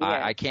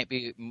 I can't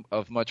be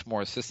of much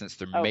more assistance.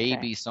 There may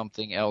be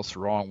something else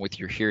wrong with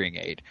your hearing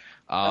aid.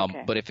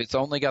 But if it's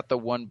only got the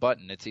one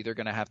button, it's either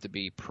going to have to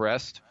be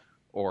pressed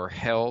or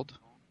held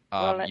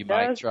You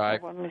might try.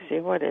 Let me see.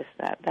 What is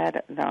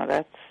that? No,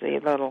 that's the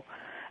little.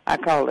 I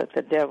call it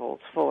the devil's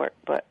fort,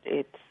 but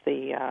it's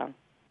the.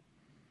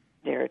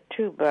 There are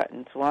two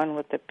buttons, one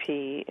with the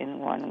P and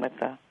one with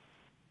the.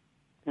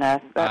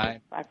 No,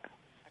 that's like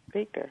a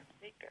speaker.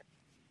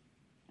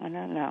 I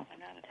don't know.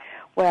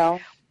 Well.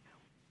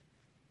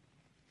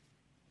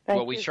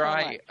 We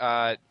try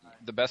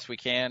the best we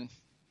can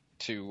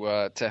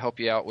to help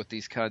you out with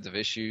these kinds of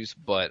issues,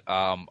 but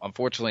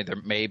unfortunately,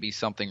 there may be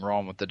something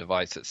wrong with the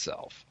device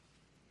itself.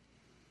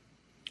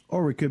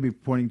 Or we could be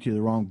pointing to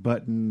the wrong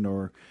button,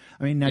 or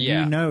do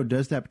you know?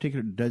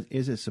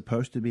 Is it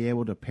supposed to be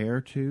able to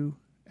pair to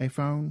a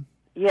phone?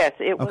 Yes,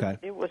 it was. Okay.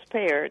 It was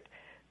paired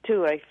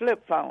to a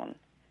flip phone.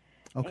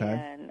 Okay.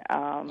 And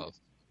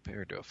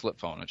paired to a flip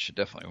phone, it should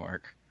definitely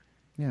work.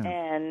 Yeah.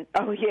 And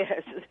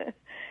yes,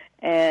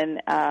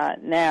 and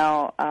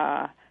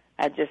now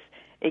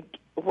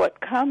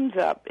what comes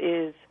up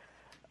is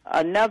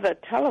another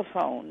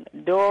telephone.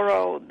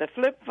 Doro, the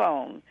flip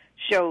phone,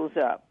 shows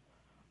up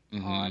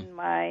on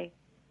my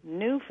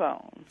new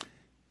phone.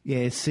 Yeah,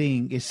 it's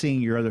seeing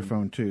your other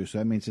phone too, so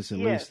that means it's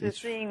least it's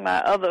seeing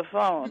my other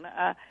phone.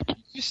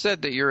 You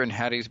said that you're in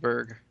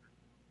Hattiesburg?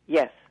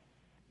 Yes.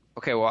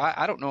 Okay, well,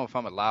 I don't know if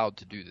I'm allowed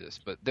to do this,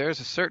 but there's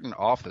a certain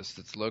office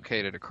that's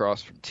located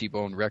across from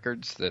T-Bone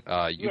Records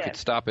that you could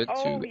stop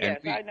into, and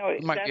we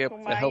might be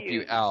able to help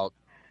you out.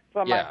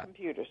 For my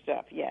computer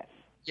stuff, yes.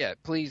 Yeah,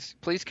 please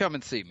come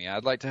and see me.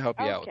 I'd like to help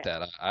you out with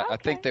that. I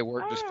think they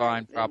work just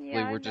fine.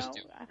 Probably we're just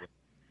doing it.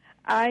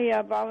 I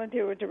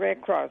volunteer with the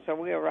Red Cross, so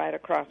we are right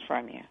across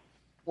from you.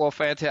 Well,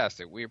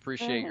 fantastic. We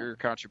appreciate your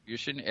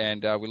contribution,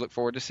 and we look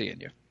forward to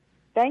seeing you.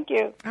 Thank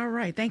you. All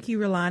right. Thank you,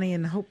 Relani.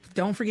 And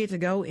don't forget to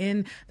go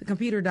in the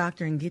computer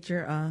doctor and get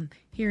your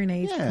hearing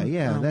aids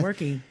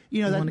working.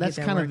 That's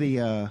kind of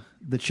the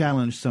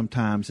challenge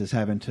sometimes, is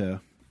having to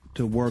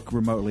work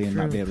remotely and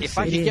not be able to see. If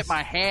I can get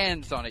my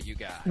hands on it, you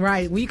guys.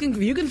 Right. Well, you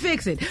can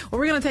fix it. Well,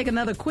 we're going to take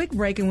another quick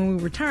break, and when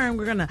we return,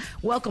 we're going to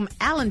welcome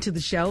Alan to the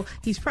show.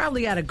 He's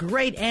probably got a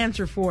great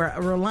answer for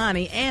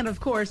Relani, and, of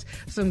course,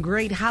 some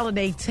great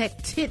holiday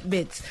tech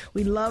tidbits.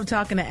 We love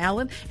talking to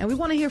Alan, and we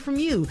want to hear from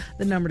you.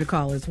 The number to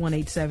call is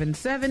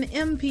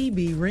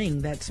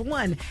 1-877-MPB-RING. That's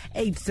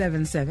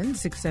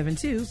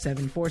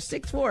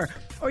 1-877-672-7464.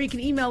 Or you can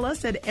email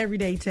us at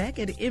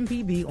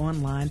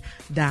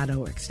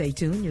everydaytech@mpbonline.org. Stay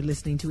tuned. You're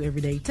listening to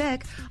Everyday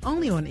Tech,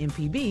 only on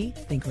MPB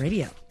Think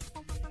Radio.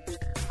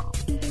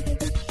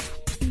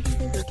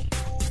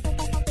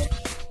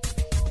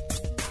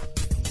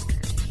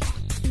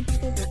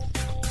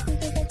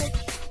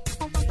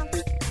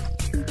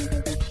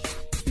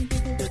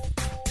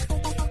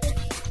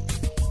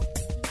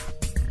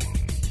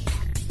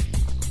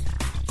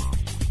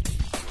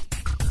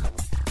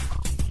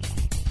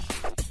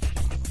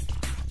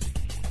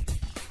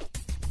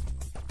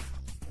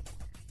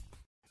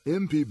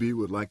 MPB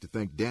would like to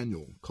thank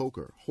Daniel,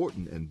 Coker,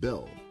 Horton, and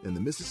Bell and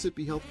the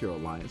Mississippi Healthcare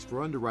Alliance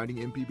for underwriting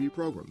MPB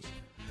programs.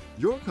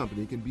 Your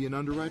company can be an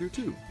underwriter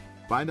too.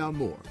 Find out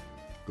more.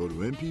 Go to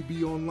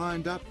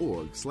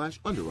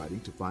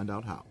mpbonline.org/underwriting to find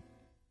out how.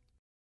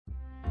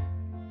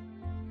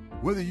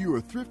 Whether you're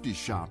a thrifty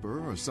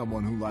shopper or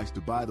someone who likes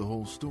to buy the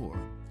whole store,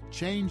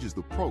 Change is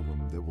the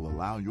program that will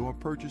allow your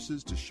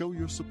purchases to show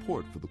your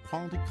support for the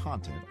quality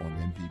content on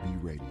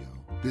MPB Radio.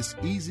 This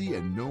easy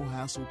and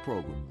no-hassle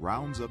program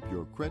rounds up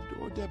your credit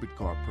or debit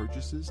card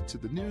purchases to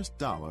the nearest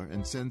dollar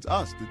and sends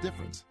us the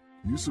difference.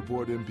 You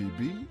support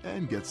MPB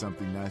and get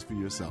something nice for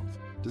yourself.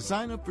 To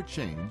sign up for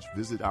Change,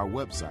 visit our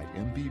website,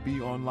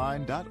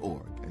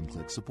 mpbonline.org, and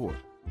click Support.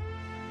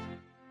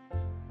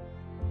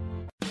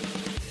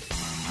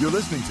 You're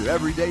listening to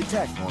Everyday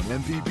Tech on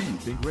MPB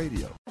Think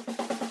Radio.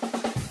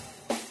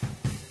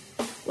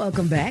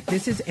 Welcome back.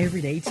 This is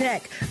Everyday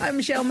Tech. I'm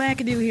Michelle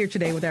McAdoo here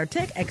today with our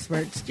tech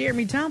experts,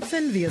 Jeremy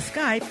Thompson via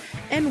Skype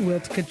and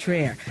Wilt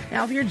Cottrell.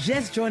 Now, if you're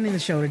just joining the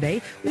show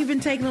today, we've been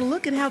taking a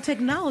look at how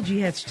technology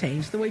has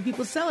changed the way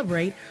people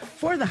celebrate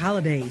for the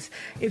holidays.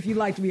 If you'd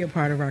like to be a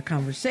part of our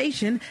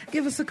conversation,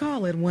 give us a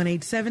call at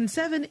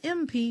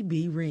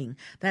 1-877-MPB-RING.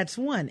 That's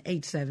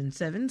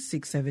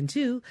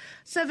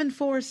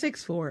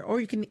 1-877-672-7464. Or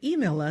you can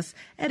email us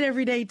at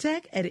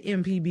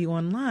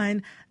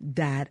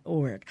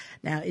everydaytech@mpbonline.org.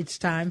 Now, it's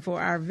time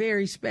for our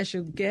very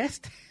special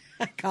guest.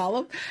 I call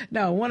him.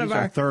 No, He's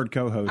our third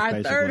co-host.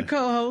 Our third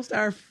co-host,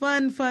 our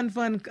fun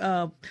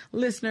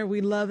listener.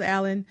 We love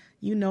Alan.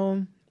 You know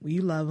him.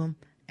 You love him.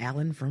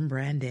 Alan from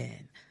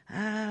Brandon.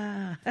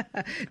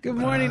 Good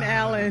morning,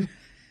 Alan.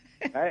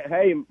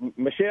 Hey,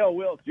 Michelle,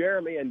 Wilt,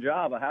 Jeremy, and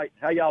Java.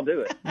 How y'all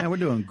doing? Yeah, we're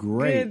doing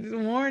great. Good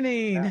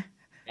morning.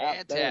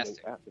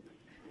 Fantastic.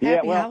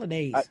 Happy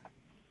holidays.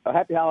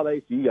 Happy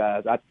holidays to you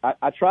guys.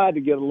 I tried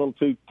to get a little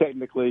too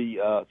technically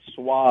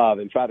suave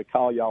and try to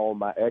call y'all on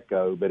my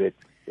Echo, but it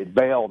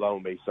bailed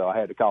on me, so I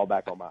had to call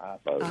back on my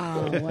iPhone.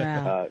 Oh,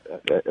 wow.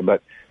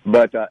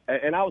 But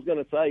and I was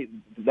going to say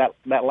that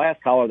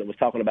last caller that was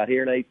talking about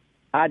hearing aids,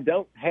 I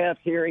don't have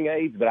hearing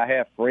aids, but I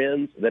have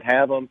friends that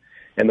have them.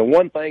 And the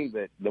one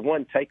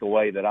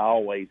takeaway that I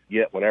always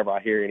get whenever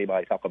I hear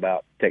anybody talk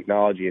about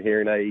technology and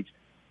hearing aids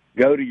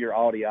go to your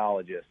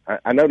audiologist.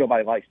 I know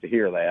nobody likes to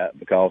hear that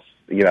because,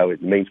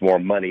 it means more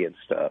money and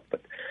stuff,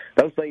 but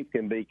those things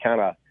can be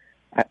kind of,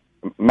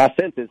 my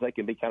sense is they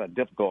can be kind of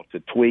difficult to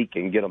tweak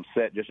and get them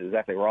set just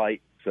exactly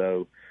right.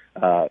 So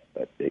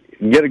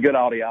get a good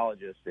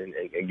audiologist and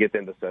get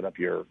them to set up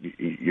your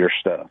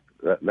stuff.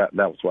 That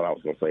was what I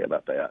was going to say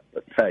about that.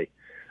 But hey,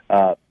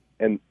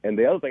 and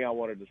the other thing I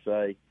wanted to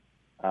say,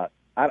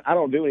 I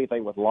don't do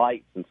anything with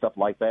lights and stuff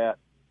like that,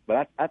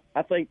 but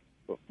I think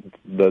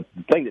the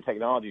thing that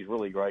technology is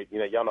really great.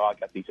 Y'all know I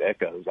got these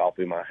echoes all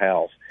through my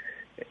house,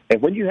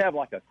 and when you have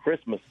like a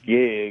Christmas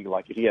gig,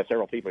 like if you have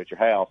several people at your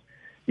house,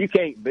 you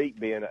can't beat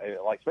being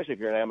like, especially if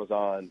you're an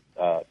Amazon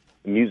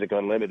Music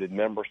Unlimited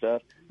member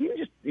stuff.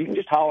 You can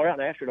just holler out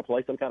and ask her to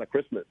play some kind of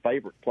Christmas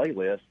favorite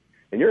playlist,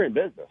 and you're in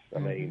business. I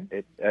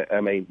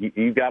mean,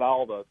 you've got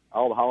all the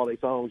holiday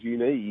songs you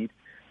need,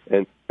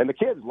 and the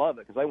kids love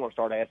it because they want to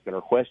start asking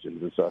her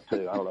questions and stuff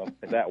too. I don't know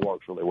if that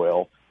works really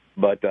well,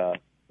 but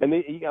and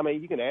then,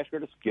 you can ask her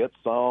to skip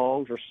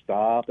songs or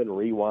stop and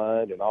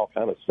rewind and all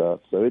kind of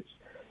stuff. So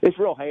it's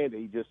real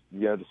handy just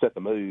to set the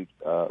mood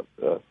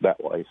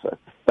that way. So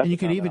and you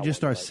can even just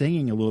start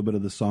singing a little bit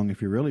of the song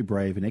if you're really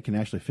brave, and it can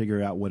actually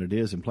figure out what it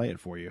is and play it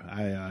for you.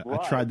 I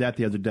tried that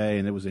the other day,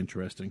 and it was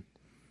interesting.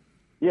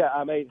 Yeah,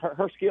 I mean,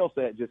 her skill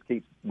set just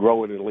keeps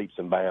growing in leaps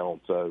and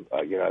bounds. So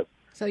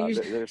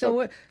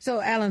So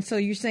Alan, so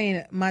you're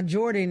saying my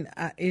Jordan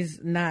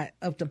is not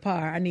up to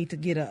par. I need to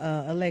get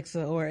a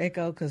Alexa or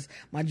Echo because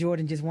my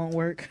Jordan just won't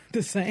work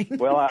the same.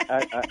 Well,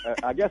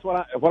 I guess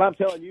what I'm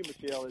telling you,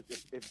 Michelle, is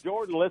if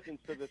Jordan listens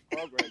to this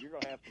program, you're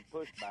going to have some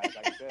pushback.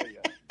 I can tell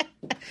you.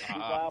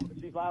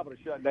 She's liable to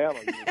shut down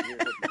on you.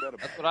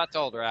 That's what I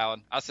told her,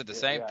 Alan. I said the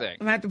same thing.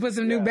 I'm going to have to put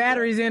some new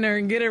batteries in her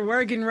and get her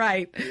working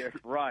right. Yeah,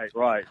 right.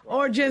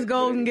 Or just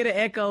go and get an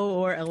Echo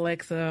or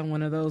Alexa,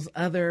 one of those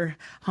other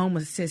home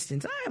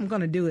assistants. I am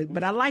going to do it.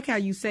 But I like how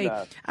you say,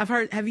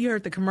 have you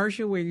heard the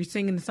commercial where you're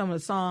singing some of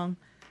the song?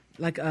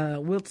 Like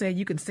Wilt said,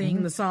 you can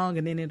sing the song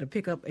and then it'll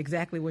pick up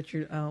exactly what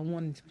you're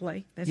wanting to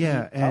play. That's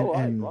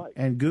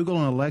and Google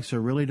and Alexa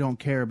really don't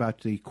care about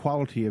the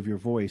quality of your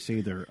voice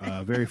either.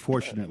 Very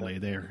fortunately,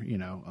 they're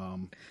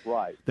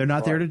they're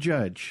not there to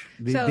judge.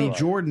 The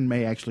Jordan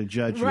may actually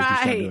judge you.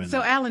 Right.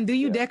 So, Alan, do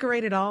you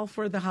decorate it all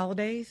for the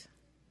holidays?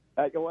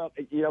 Well,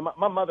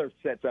 my mother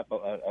sets up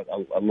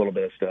a little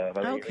bit of stuff.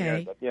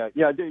 Okay.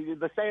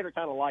 The standard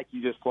kind of like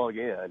you just plug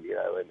in, and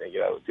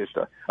just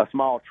a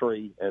small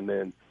tree, and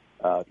then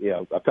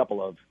a couple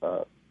of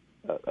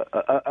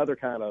other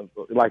kind of,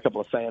 like a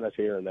couple of Santas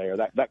here and there,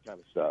 that kind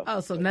of stuff. Oh,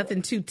 so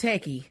nothing too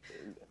techy.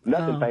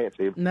 Nothing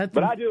fancy. Nothing.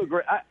 But I do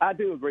agree. I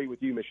do agree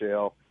with you,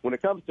 Michelle. When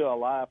it comes to a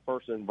live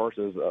person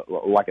versus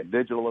like a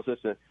digital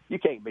assistant, you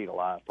can't beat a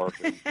live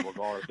person.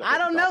 Regardless. I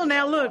don't know.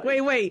 Now look,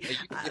 wait. Hey, you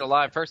can get a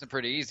live person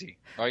pretty easy.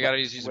 All you got to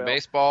do is use a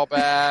baseball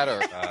bat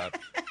or.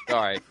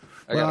 Sorry.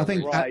 Well, I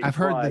think I've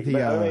heard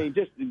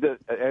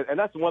that and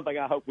that's the one thing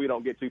I hope we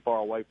don't get too far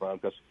away from,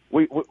 because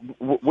we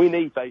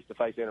need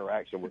face-to-face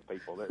interaction with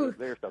people.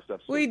 There's stuff.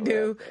 We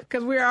do,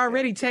 because we're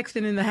already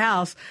texting in the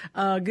house.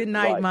 Good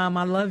night, Mom.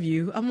 I love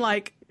you. I'm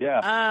like,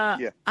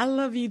 I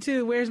love you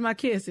too. Where's my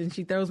kiss? And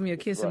she throws me a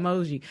kiss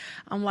emoji.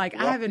 I'm like,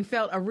 I haven't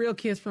felt a real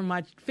kiss from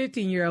my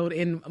 15-year-old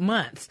in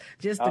months.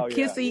 Just the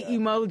kissy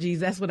emojis.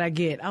 That's what I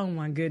get. Oh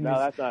my goodness. No,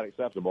 that's not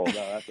acceptable.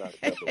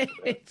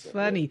 It's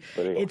funny.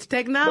 Anyway. It's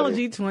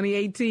technology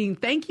 2018.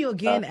 Thank you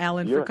again,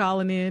 Alan, for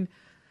calling in.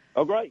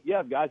 Oh, great.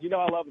 Yeah, guys, I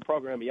love the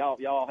program.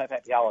 Y'all have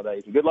happy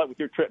holidays. And good luck with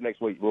your trip next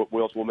week,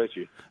 Wills. We'll miss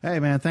you. Hey,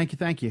 man,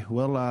 thank you.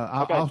 Well,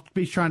 I'll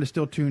be trying to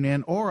still tune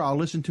in, or I'll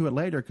listen to it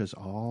later because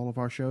all of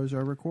our shows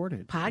are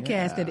recorded.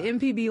 Podcast at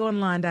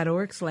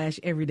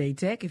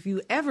mpbonline.org/everydaytech. If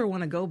you ever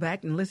want to go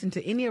back and listen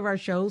to any of our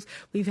shows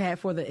we've had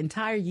for the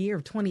entire year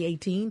of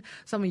 2018,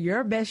 some of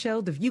your best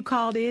shows, if you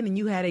called in and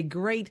you had a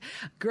great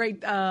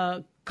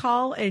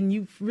call and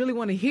you really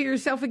want to hear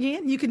yourself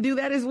again, you can do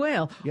that as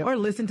well. Yep. Or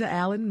listen to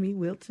Alan, me,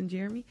 Wiltz, and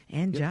Jeremy,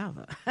 and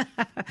Java.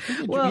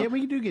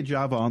 We do get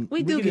Java on.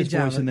 We do get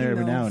Java voice in there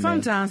every now and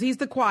sometimes then. He's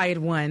the quiet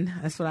one.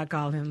 That's what I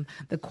call him.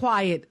 The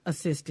quiet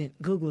assistant,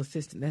 Google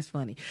assistant. That's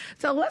funny.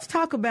 So let's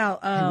talk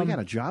about... we got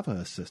a Java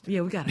assistant.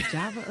 Yeah, we got a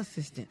Java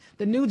assistant.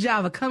 The new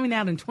Java coming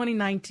out in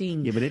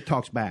 2019. Yeah, but it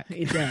talks back.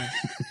 It does.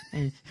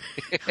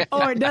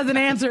 Or it doesn't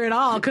answer at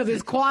all because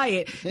it's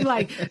quiet. You're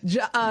like,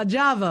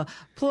 Java,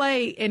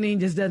 play, and then he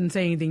just doesn't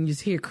say anything. You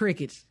just hear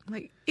crickets.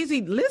 Like, is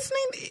he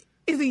listening?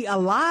 Is he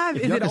alive?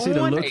 Is it on? See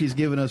the look he's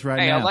giving us right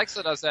now. Hey,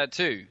 Alexa does that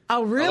too.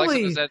 Oh,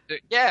 really? Alexa does that too.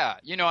 Yeah.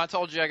 I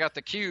told you I got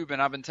the Cube,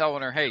 and I've been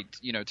telling her, hey,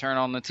 turn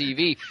on the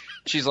TV.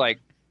 She's like,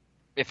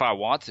 if I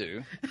want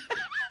to.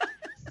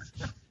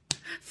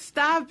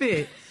 Stop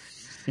it.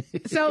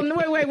 So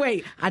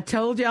wait. I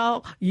told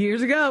y'all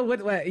years ago,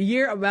 about a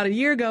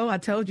year ago, I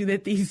told you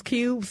that these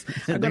cubes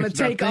are going to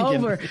take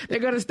over. They're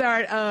going to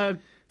start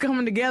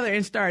coming together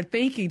and start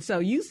thinking. So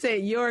you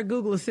said your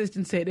Google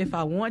Assistant said, if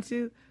I want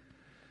to.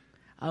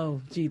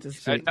 Oh,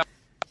 Jesus. No,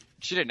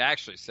 she didn't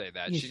actually say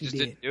that. Yes, she just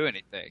didn't do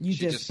anything. You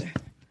she just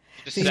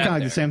Just It's sat kind of like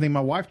there. the same thing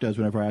my wife does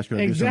whenever I ask her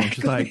to do something.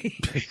 She's like,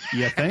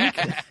 you think?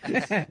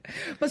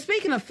 But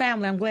speaking of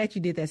family, I'm glad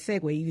you did that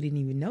segue. You didn't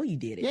even know you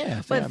did it.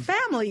 Yeah, But so-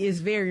 family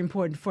is very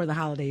important for the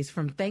holidays,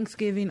 from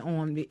Thanksgiving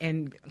on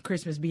and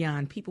Christmas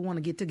beyond. People want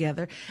to get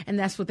together, and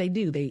that's what they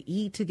do. They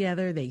eat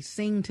together, they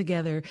sing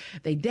together,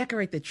 they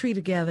decorate the tree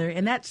together,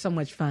 and that's so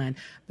much fun.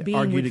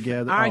 Argue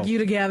together. Argue Oh.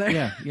 together.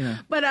 Yeah, you know.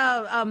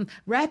 But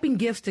wrapping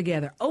gifts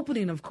together,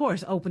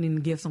 opening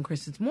gifts on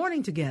Christmas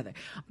morning together.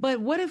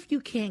 But what if you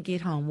can't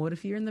get home? What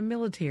if you're in the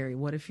military?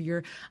 What if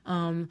you're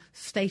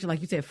stationed,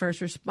 like you said,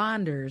 first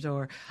responders,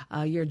 or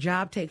your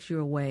job takes you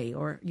away,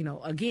 or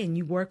again,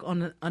 you work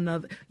on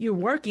you're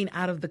working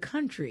out of the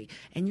country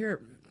and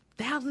you're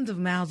thousands of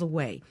miles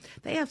away.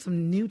 They have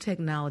some new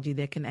technology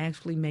that can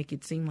actually make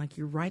it seem like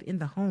you're right in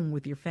the home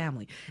with your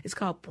family. It's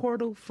called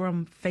Portal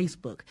from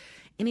Facebook.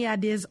 Any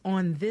ideas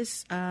on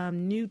this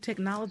new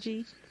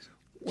technology,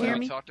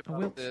 Jeremy? We talked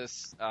about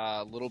this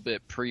a little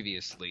bit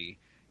previously,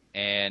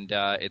 and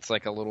it's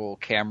like a little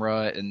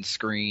camera and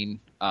screen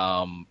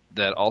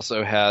that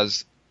also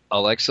has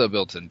Alexa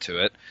built into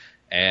it,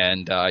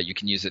 and you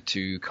can use it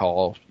to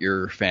call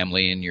your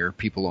family and your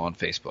people on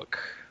Facebook.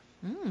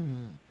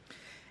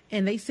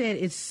 And they said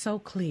it's so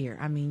clear.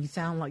 I mean,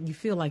 you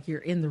feel like you're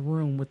in the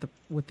room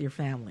with your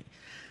family.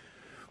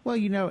 Well,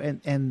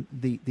 and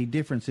the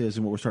difference is,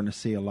 and what we're starting to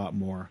see a lot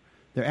more,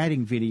 they're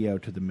adding video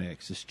to the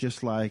mix. It's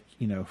just like,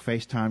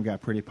 FaceTime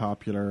got pretty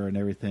popular and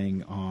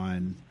everything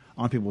on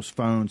people's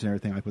phones and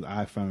everything, like with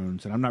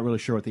iPhones. And I'm not really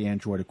sure what the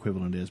Android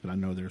equivalent is, but I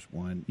know there's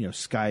one,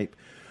 Skype.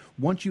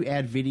 Once you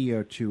add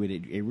video to it,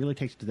 it really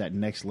takes it to that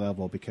next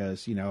level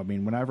because,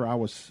 whenever I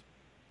was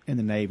in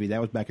the Navy,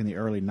 that was back in the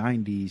early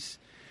 90s,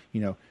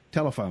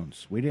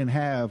 telephones. We didn't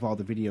have all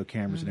the video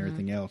cameras and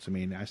everything else. I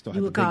mean, I still had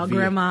You the would big call video.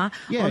 Grandma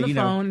Yeah, on the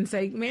phone and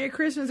say, "Merry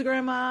Christmas,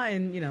 Grandma,"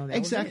 and that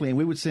exactly. was it. And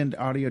we would send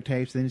audio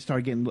tapes. Then it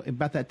started getting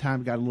about that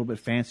time. It got a little bit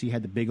fancy. You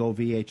had the big old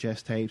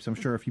VHS tapes. I'm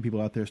sure a few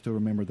people out there still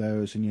remember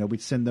those. And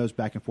we'd send those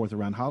back and forth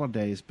around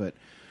holidays. But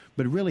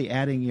really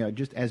adding,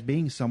 just as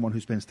being someone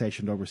who's been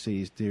stationed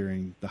overseas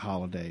during the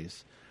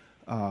holidays,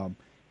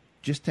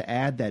 just to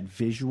add that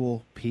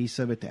visual piece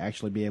of it to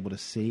actually be able to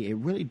see, it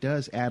really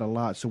does add a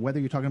lot. So whether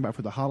you're talking about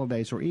for the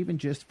holidays or even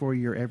just for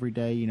your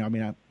everyday,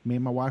 me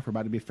and my wife are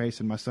about to be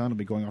facing, my son will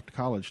be going off to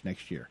college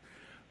next year.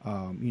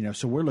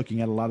 So we're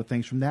looking at a lot of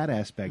things from that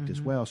aspect as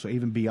well. So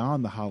even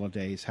beyond the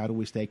holidays, how do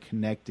we stay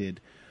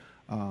connected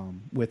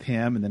with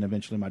him and then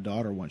eventually my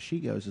daughter once she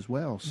goes as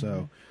well?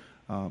 So,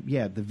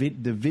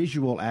 the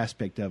visual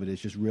aspect of it is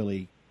just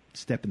really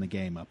stepping the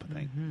game up, I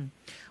think.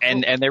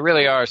 And they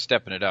really are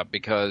stepping it up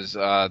because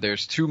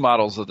there's two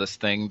models of this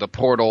thing. The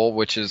Portal,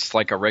 which is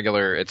like a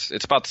regular, it's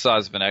about the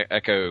size of an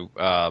Echo,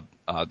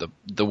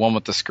 the one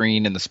with the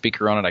screen and the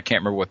speaker on it. I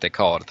can't remember what they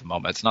call it at the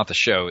moment. It's not the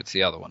Show, it's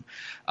the other one.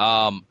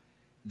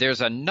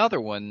 There's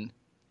another one,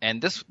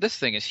 and this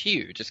thing is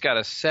huge. It's got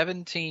a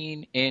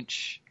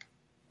 17-inch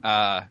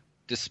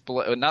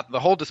display. Not the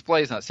whole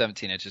display is not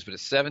 17 inches, but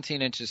it's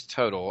 17 inches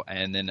total,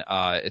 and then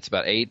it's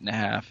about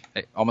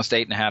almost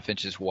 8.5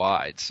 inches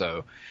wide.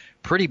 So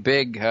pretty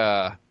big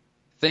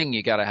thing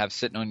you got to have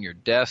sitting on your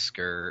desk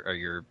or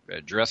your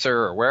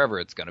dresser or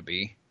wherever it's going to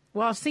be.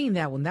 Well, I've seen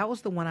that one. That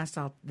was the one I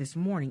saw this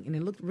morning, and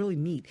it looked really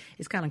neat.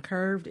 It's kind of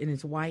curved, and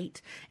it's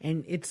white,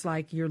 and it's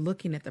like you're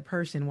looking at the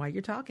person while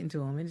you're talking to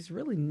them, and it's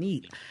really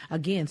neat.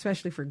 Again,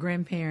 especially for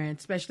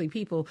grandparents, especially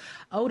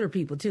older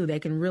people, too.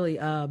 They can really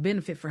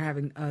benefit for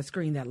having a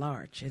screen that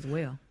large as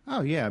well.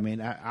 Oh, yeah. I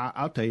mean,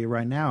 I'll tell you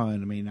right now,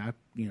 and I mean, I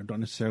don't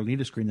necessarily need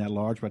a screen that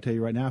large, but I'll tell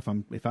you right now, if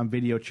I'm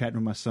video chatting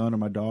with my son or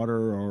my daughter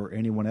or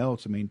anyone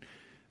else, I mean,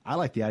 I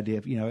like the idea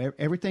of,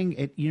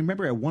 everything. You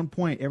remember at one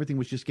point, everything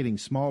was just getting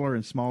smaller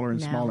and smaller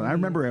and smaller. And I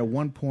remember at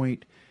one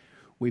point,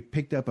 we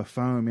picked up a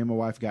phone. Me and my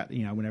wife got,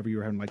 whenever you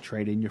were having like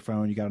trade in your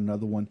phone, you got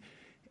another one.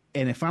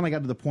 And it finally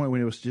got to the point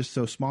when it was just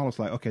so small, it's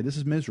like, okay, this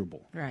is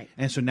miserable. Right.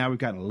 And so now we've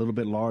gotten a little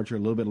bit larger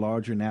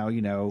now,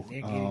 They're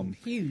getting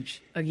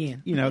huge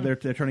again. They're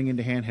turning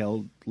into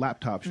handheld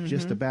laptops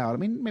just about. I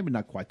mean, maybe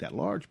not quite that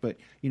large, but,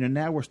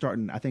 now we're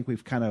starting, I think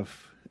we've kind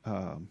of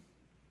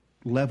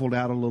leveled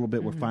out a little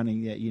bit. We're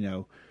finding that,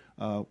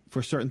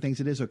 for certain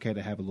things, it is okay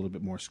to have a little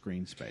bit more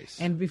screen space.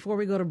 And before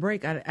we go to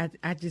break, I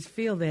just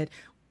feel that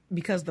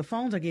because the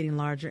phones are getting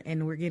larger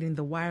and we're getting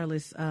the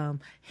wireless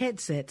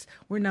headsets,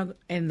 we're not,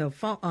 and the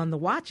phone on the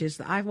watches,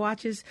 the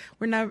iWatches,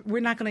 we're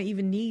not going to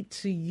even need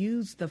to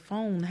use the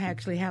phone,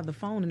 actually have the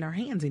phone in our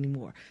hands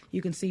anymore.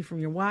 You can see from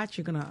your watch,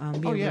 you're going to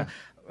be able to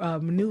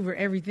maneuver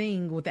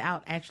everything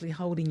without actually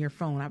holding your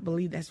phone. I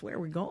believe that's where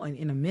we're going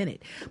in a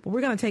minute. But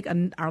we're going to take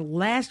our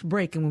last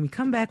break, and when we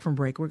come back from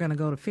break, we're going to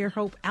go to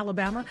Fairhope,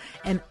 Alabama,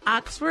 and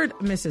Oxford,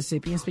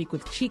 Mississippi, and speak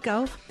with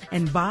Chico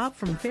and Bob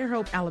from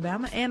Fairhope,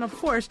 Alabama. And, of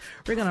course,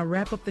 we're going to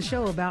wrap up the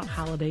show about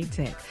holiday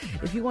tech.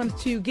 If you want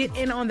to get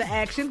in on the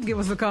action, give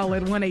us a call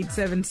at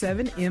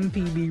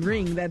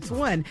 1-877-MPB-RING. That's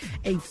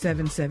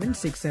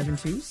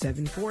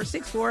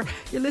 1-877-672-7464.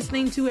 You're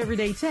listening to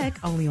Everyday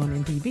Tech, only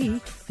on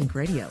MPB Think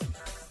Radio.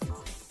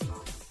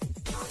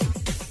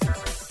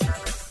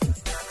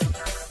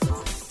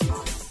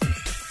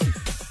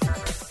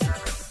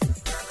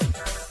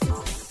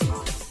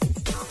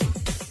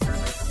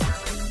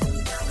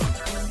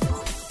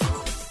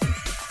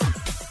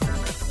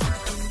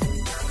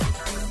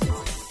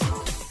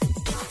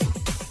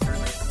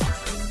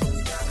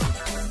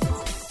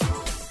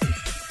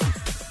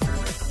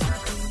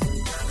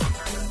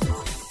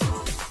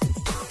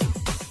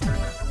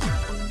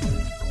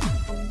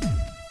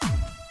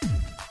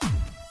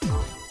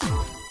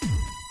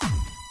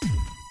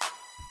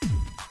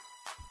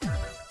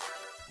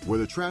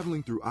 Whether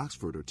traveling through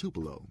Oxford or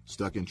Tupelo,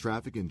 stuck in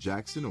traffic in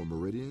Jackson or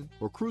Meridian,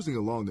 or cruising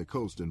along the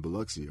coast in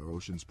Biloxi or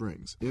Ocean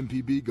Springs,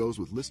 MPB goes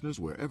with listeners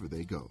wherever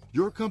they go.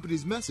 Your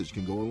company's message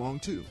can go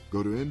along too.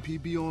 Go to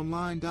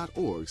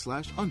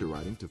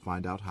mpbonline.org/underwriting to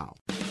find out how.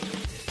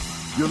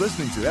 You're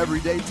listening to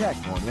Everyday Tech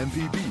on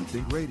MPB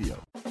Think Radio.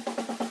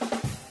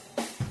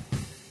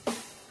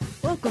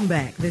 Welcome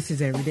back. This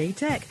is Everyday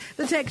Tech,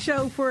 the tech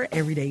show for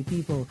everyday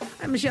people.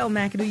 I'm Michelle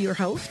McAdoo, your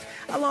host,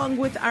 along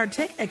with our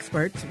tech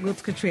experts,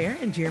 Wilt Cottrell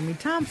and Jeremy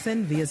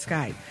Thompson via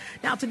Skype.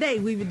 Now, today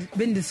we've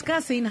been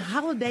discussing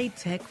holiday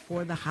tech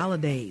for the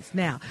holidays.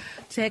 Now,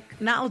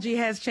 technology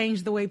has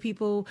changed the way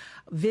people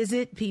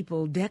visit,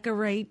 people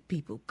decorate,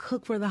 people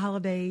cook for the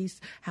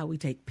holidays, how we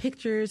take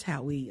pictures,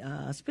 how we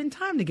spend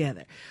time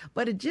together.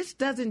 But it just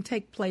doesn't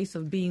take place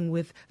of being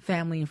with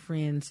family and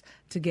friends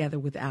together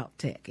without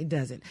tech. It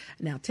doesn't.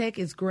 Now, tech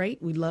is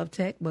great. We love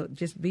tech, but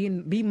just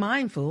be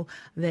mindful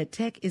that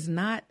tech is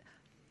not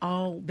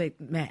all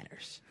that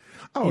matters.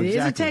 Oh, it exactly.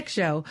 is a tech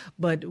show,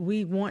 but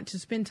we want to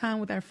spend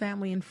time with our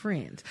family and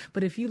friends.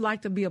 But if you'd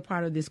like to be a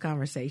part of this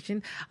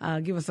conversation,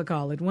 give us a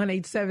call at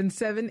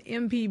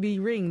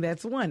 1-877-MPB-RING.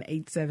 That's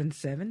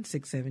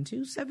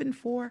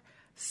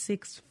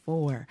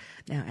 1-877-672-7464.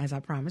 Now, as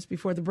I promised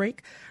before the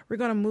break, we're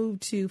going to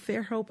move to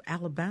Fairhope,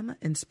 Alabama,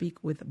 and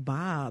speak with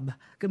Bob.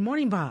 Good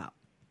morning, Bob.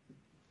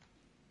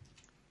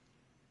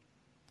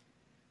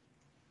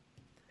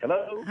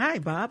 Hello. Hi,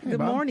 Bob. Hey, Good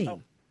Bob. morning.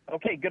 Oh,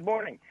 okay. Good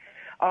morning.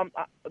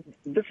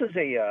 This is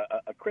a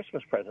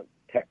Christmas present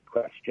tech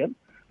question.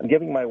 I'm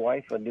giving my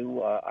wife a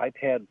new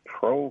iPad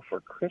Pro for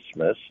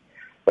Christmas,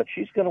 but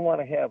she's going to want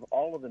to have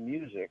all of the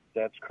music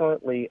that's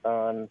currently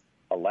on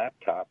a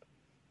laptop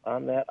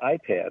on that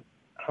iPad.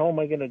 How am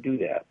I going to do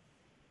that?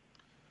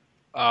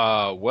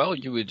 Well,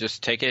 you would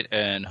just take it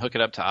and hook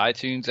it up to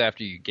iTunes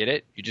after you get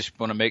it. You just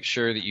want to make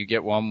sure that you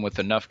get one with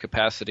enough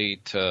capacity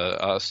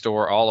to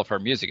store all of her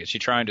music. Is she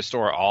trying to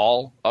store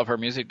all of her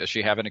music? Does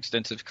she have an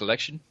extensive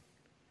collection?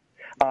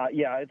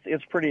 Yeah,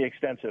 it's pretty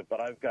extensive, but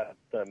I've got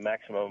the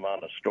maximum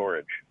amount of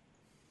storage.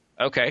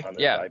 Okay, on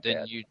this yeah. iPad.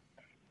 Then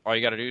all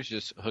you got to do is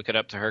just hook it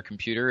up to her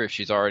computer. If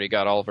she's already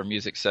got all of her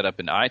music set up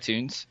in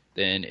iTunes,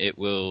 then it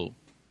will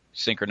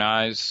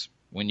synchronize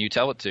when you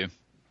tell it to.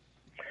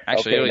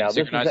 Actually, Okay, it'll now this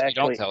synchronize is if you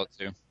don't actually- tell it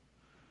to.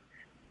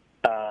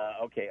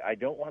 Okay, I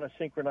don't want to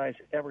synchronize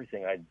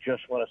everything. I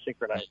just want to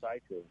synchronize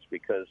iTunes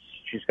because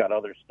she's got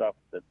other stuff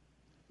that,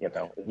 you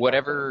know. is not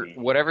Whatever gonna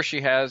be- whatever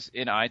she has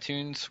in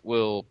iTunes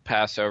will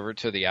pass over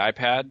to the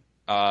iPad.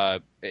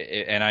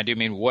 And I do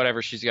mean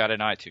whatever she's got in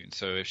iTunes.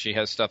 So if she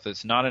has stuff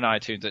that's not in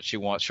iTunes that she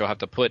wants, she'll have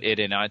to put it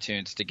in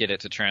iTunes to get it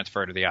to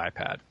transfer to the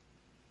iPad.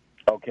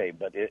 Okay,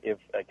 but if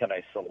can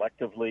I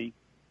selectively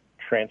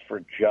transfer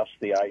just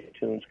the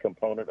iTunes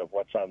component of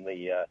what's on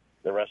the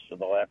rest of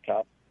the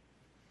laptop?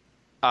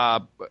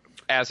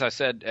 As I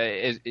said,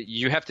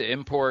 you have to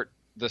import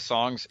the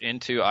songs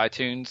into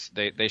iTunes.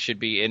 They should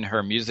be in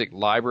her music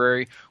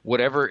library.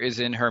 Whatever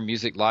is in her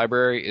music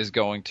library is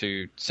going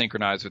to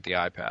synchronize with the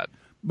iPad.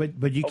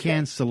 But you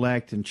can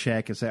select and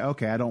check and say,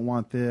 okay, I don't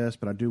want this,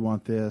 but I do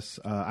want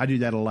this. I do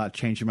that a lot,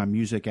 changing my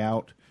music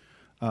out.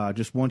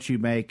 Just once you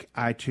make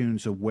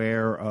iTunes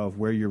aware of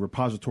where your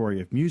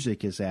repository of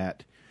music is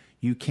at,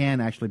 you can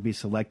actually be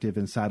selective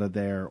inside of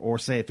there, or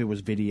say if it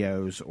was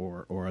videos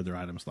or other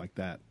items like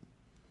that.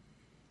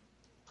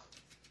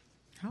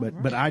 But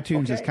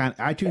iTunes is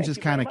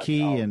kind of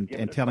key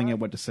in telling it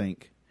what to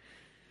sync.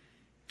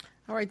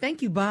 All right,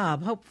 thank you,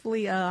 Bob.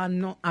 Hopefully,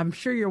 I'm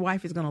sure your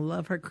wife is going to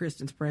love her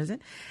Christmas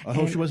present. I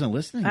hope she wasn't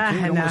listening.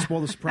 I don't want to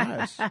spoil the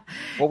surprise.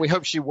 Well, we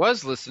hope she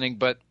was listening,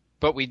 but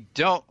we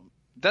don't.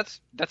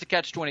 That's a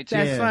catch-22.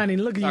 That's funny.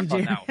 Look at you,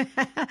 Talk Jerry.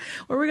 about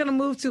Well, we're going to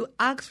move to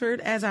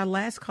Oxford as our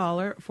last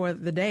caller for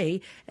the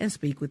day and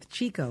speak with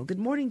Chico. Good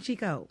morning,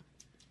 Chico.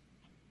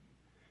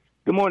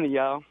 Good morning,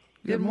 y'all.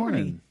 Good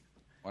morning.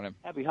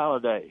 Happy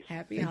holidays.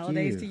 Happy Thank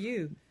holidays you. to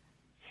you.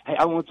 Hey,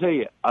 I want to tell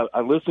you, I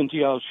listen to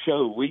y'all's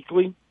show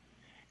weekly,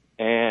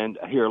 and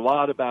I hear a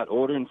lot about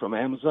ordering from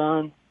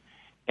Amazon.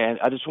 And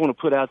I just want to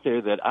put out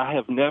there that I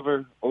have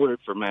never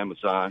ordered from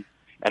Amazon,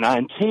 and I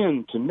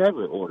intend to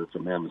never order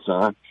from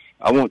Amazon.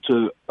 I want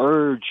to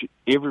urge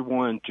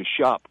everyone to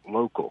shop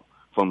local,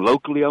 from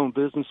locally owned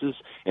businesses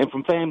and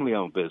from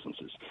family-owned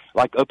businesses.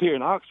 Like up here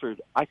in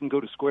Oxford, I can go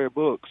to Square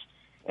Books,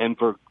 and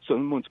for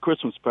someone's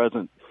Christmas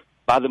present,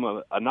 buy them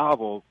a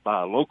novel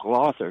by a local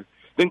author,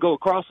 then go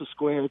across the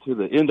square to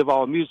the End of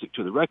All Music,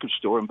 to the record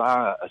store, and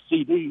buy a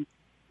CD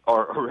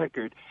or a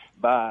record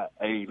by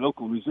a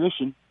local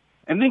musician,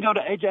 and then go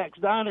to Ajax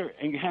Diner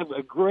and have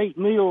a great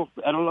meal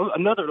at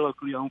another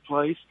locally owned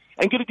place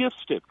and get a gift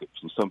certificate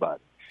from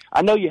somebody.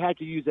 I know you have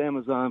to use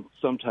Amazon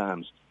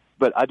sometimes,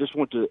 but I just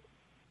want to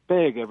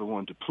beg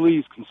everyone to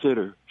please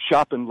consider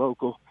shopping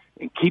local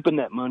and keeping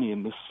that money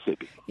in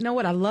Mississippi. You know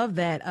what? I love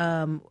that.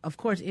 Of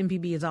course,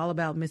 MPB is all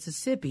about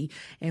Mississippi,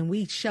 and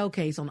we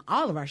showcase on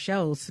all of our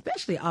shows,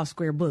 especially Off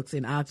Square Books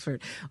in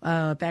Oxford.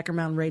 Thacker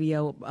Mountain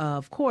Radio,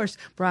 of course,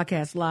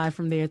 broadcasts live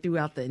from there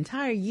throughout the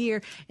entire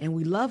year, and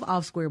we love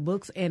Off Square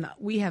Books, and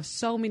we have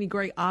so many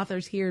great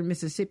authors here in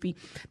Mississippi.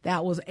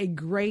 That was a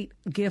great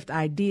gift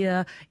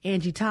idea.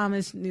 Angie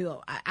Thomas,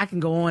 I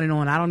can go on and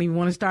on. I don't even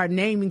want to start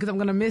naming because I'm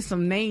going to miss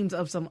some names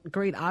of some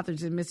great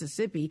authors in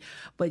Mississippi.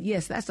 But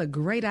yes, that's a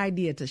great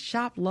idea to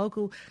shop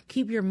local,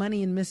 keep your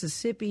money in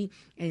Mississippi.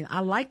 And I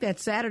like that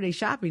Saturday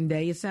shopping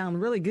day. It sounds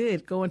really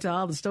good, going to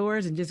all the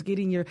stores and just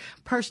getting your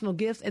personal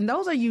gifts. And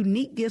those are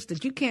unique gifts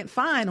that you can't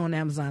find on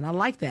Amazon. I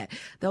like that.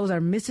 Those are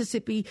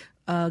Mississippi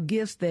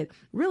gifts that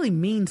really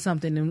mean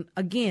something. And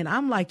again,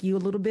 I'm like you a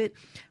little bit.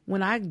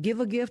 When I give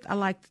a gift, I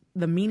like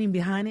the meaning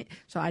behind it.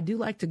 So I do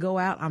like to go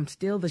out. I'm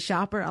still the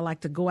shopper. I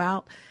like to go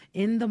out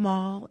in the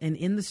mall and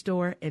in the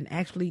store and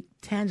actually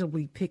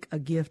tangibly pick a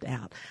gift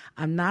out.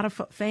 I'm not a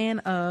fan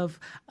of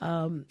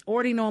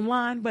ordering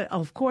online, but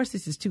of course,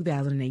 this is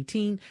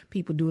 2018.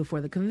 People do it for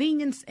the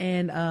convenience,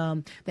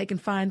 and they can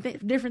find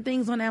different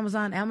things on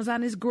Amazon.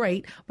 Amazon is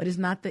great, but it's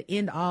not the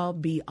end-all,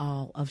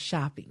 be-all of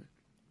shopping.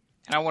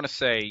 And I want to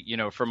say,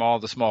 from all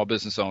the small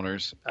business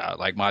owners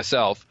like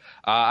myself,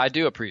 I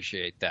do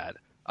appreciate that.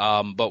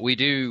 But we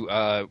do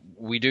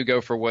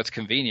go for what's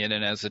convenient.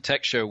 And as a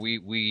tech show,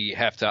 we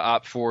have to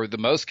opt for the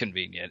most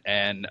convenient.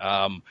 And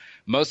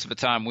most of the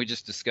time, we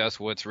just discuss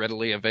what's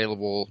readily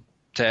available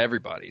to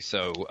everybody.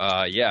 So,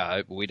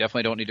 we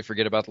definitely don't need to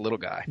forget about the little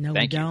guy. No,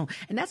 we don't.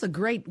 And that's a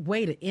great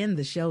way to end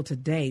the show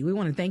today. We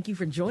want to thank you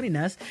for joining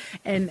us.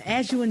 And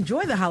as you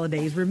enjoy the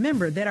holidays,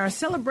 remember that our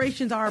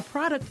celebrations are a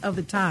product of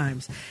the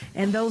times.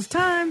 And those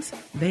times,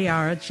 they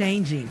are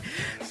a-changing.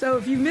 So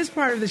if you missed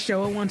part of the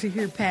show or want to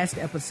hear past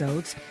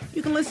episodes,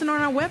 you can listen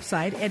on our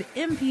website at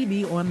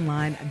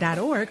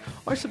mpbonline.org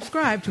or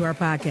subscribe to our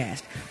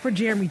podcast. For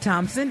Jeremy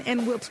Thompson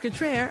and Wilkes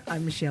Cottrell,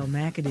 I'm Michelle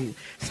McAdoo.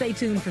 Stay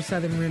tuned for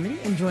Southern Remedy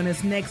and join us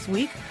next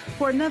week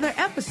for another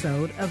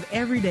episode of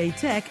Everyday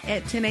Tech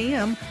at 10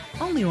 a.m.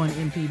 only on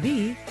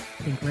MPB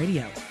Think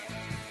Radio.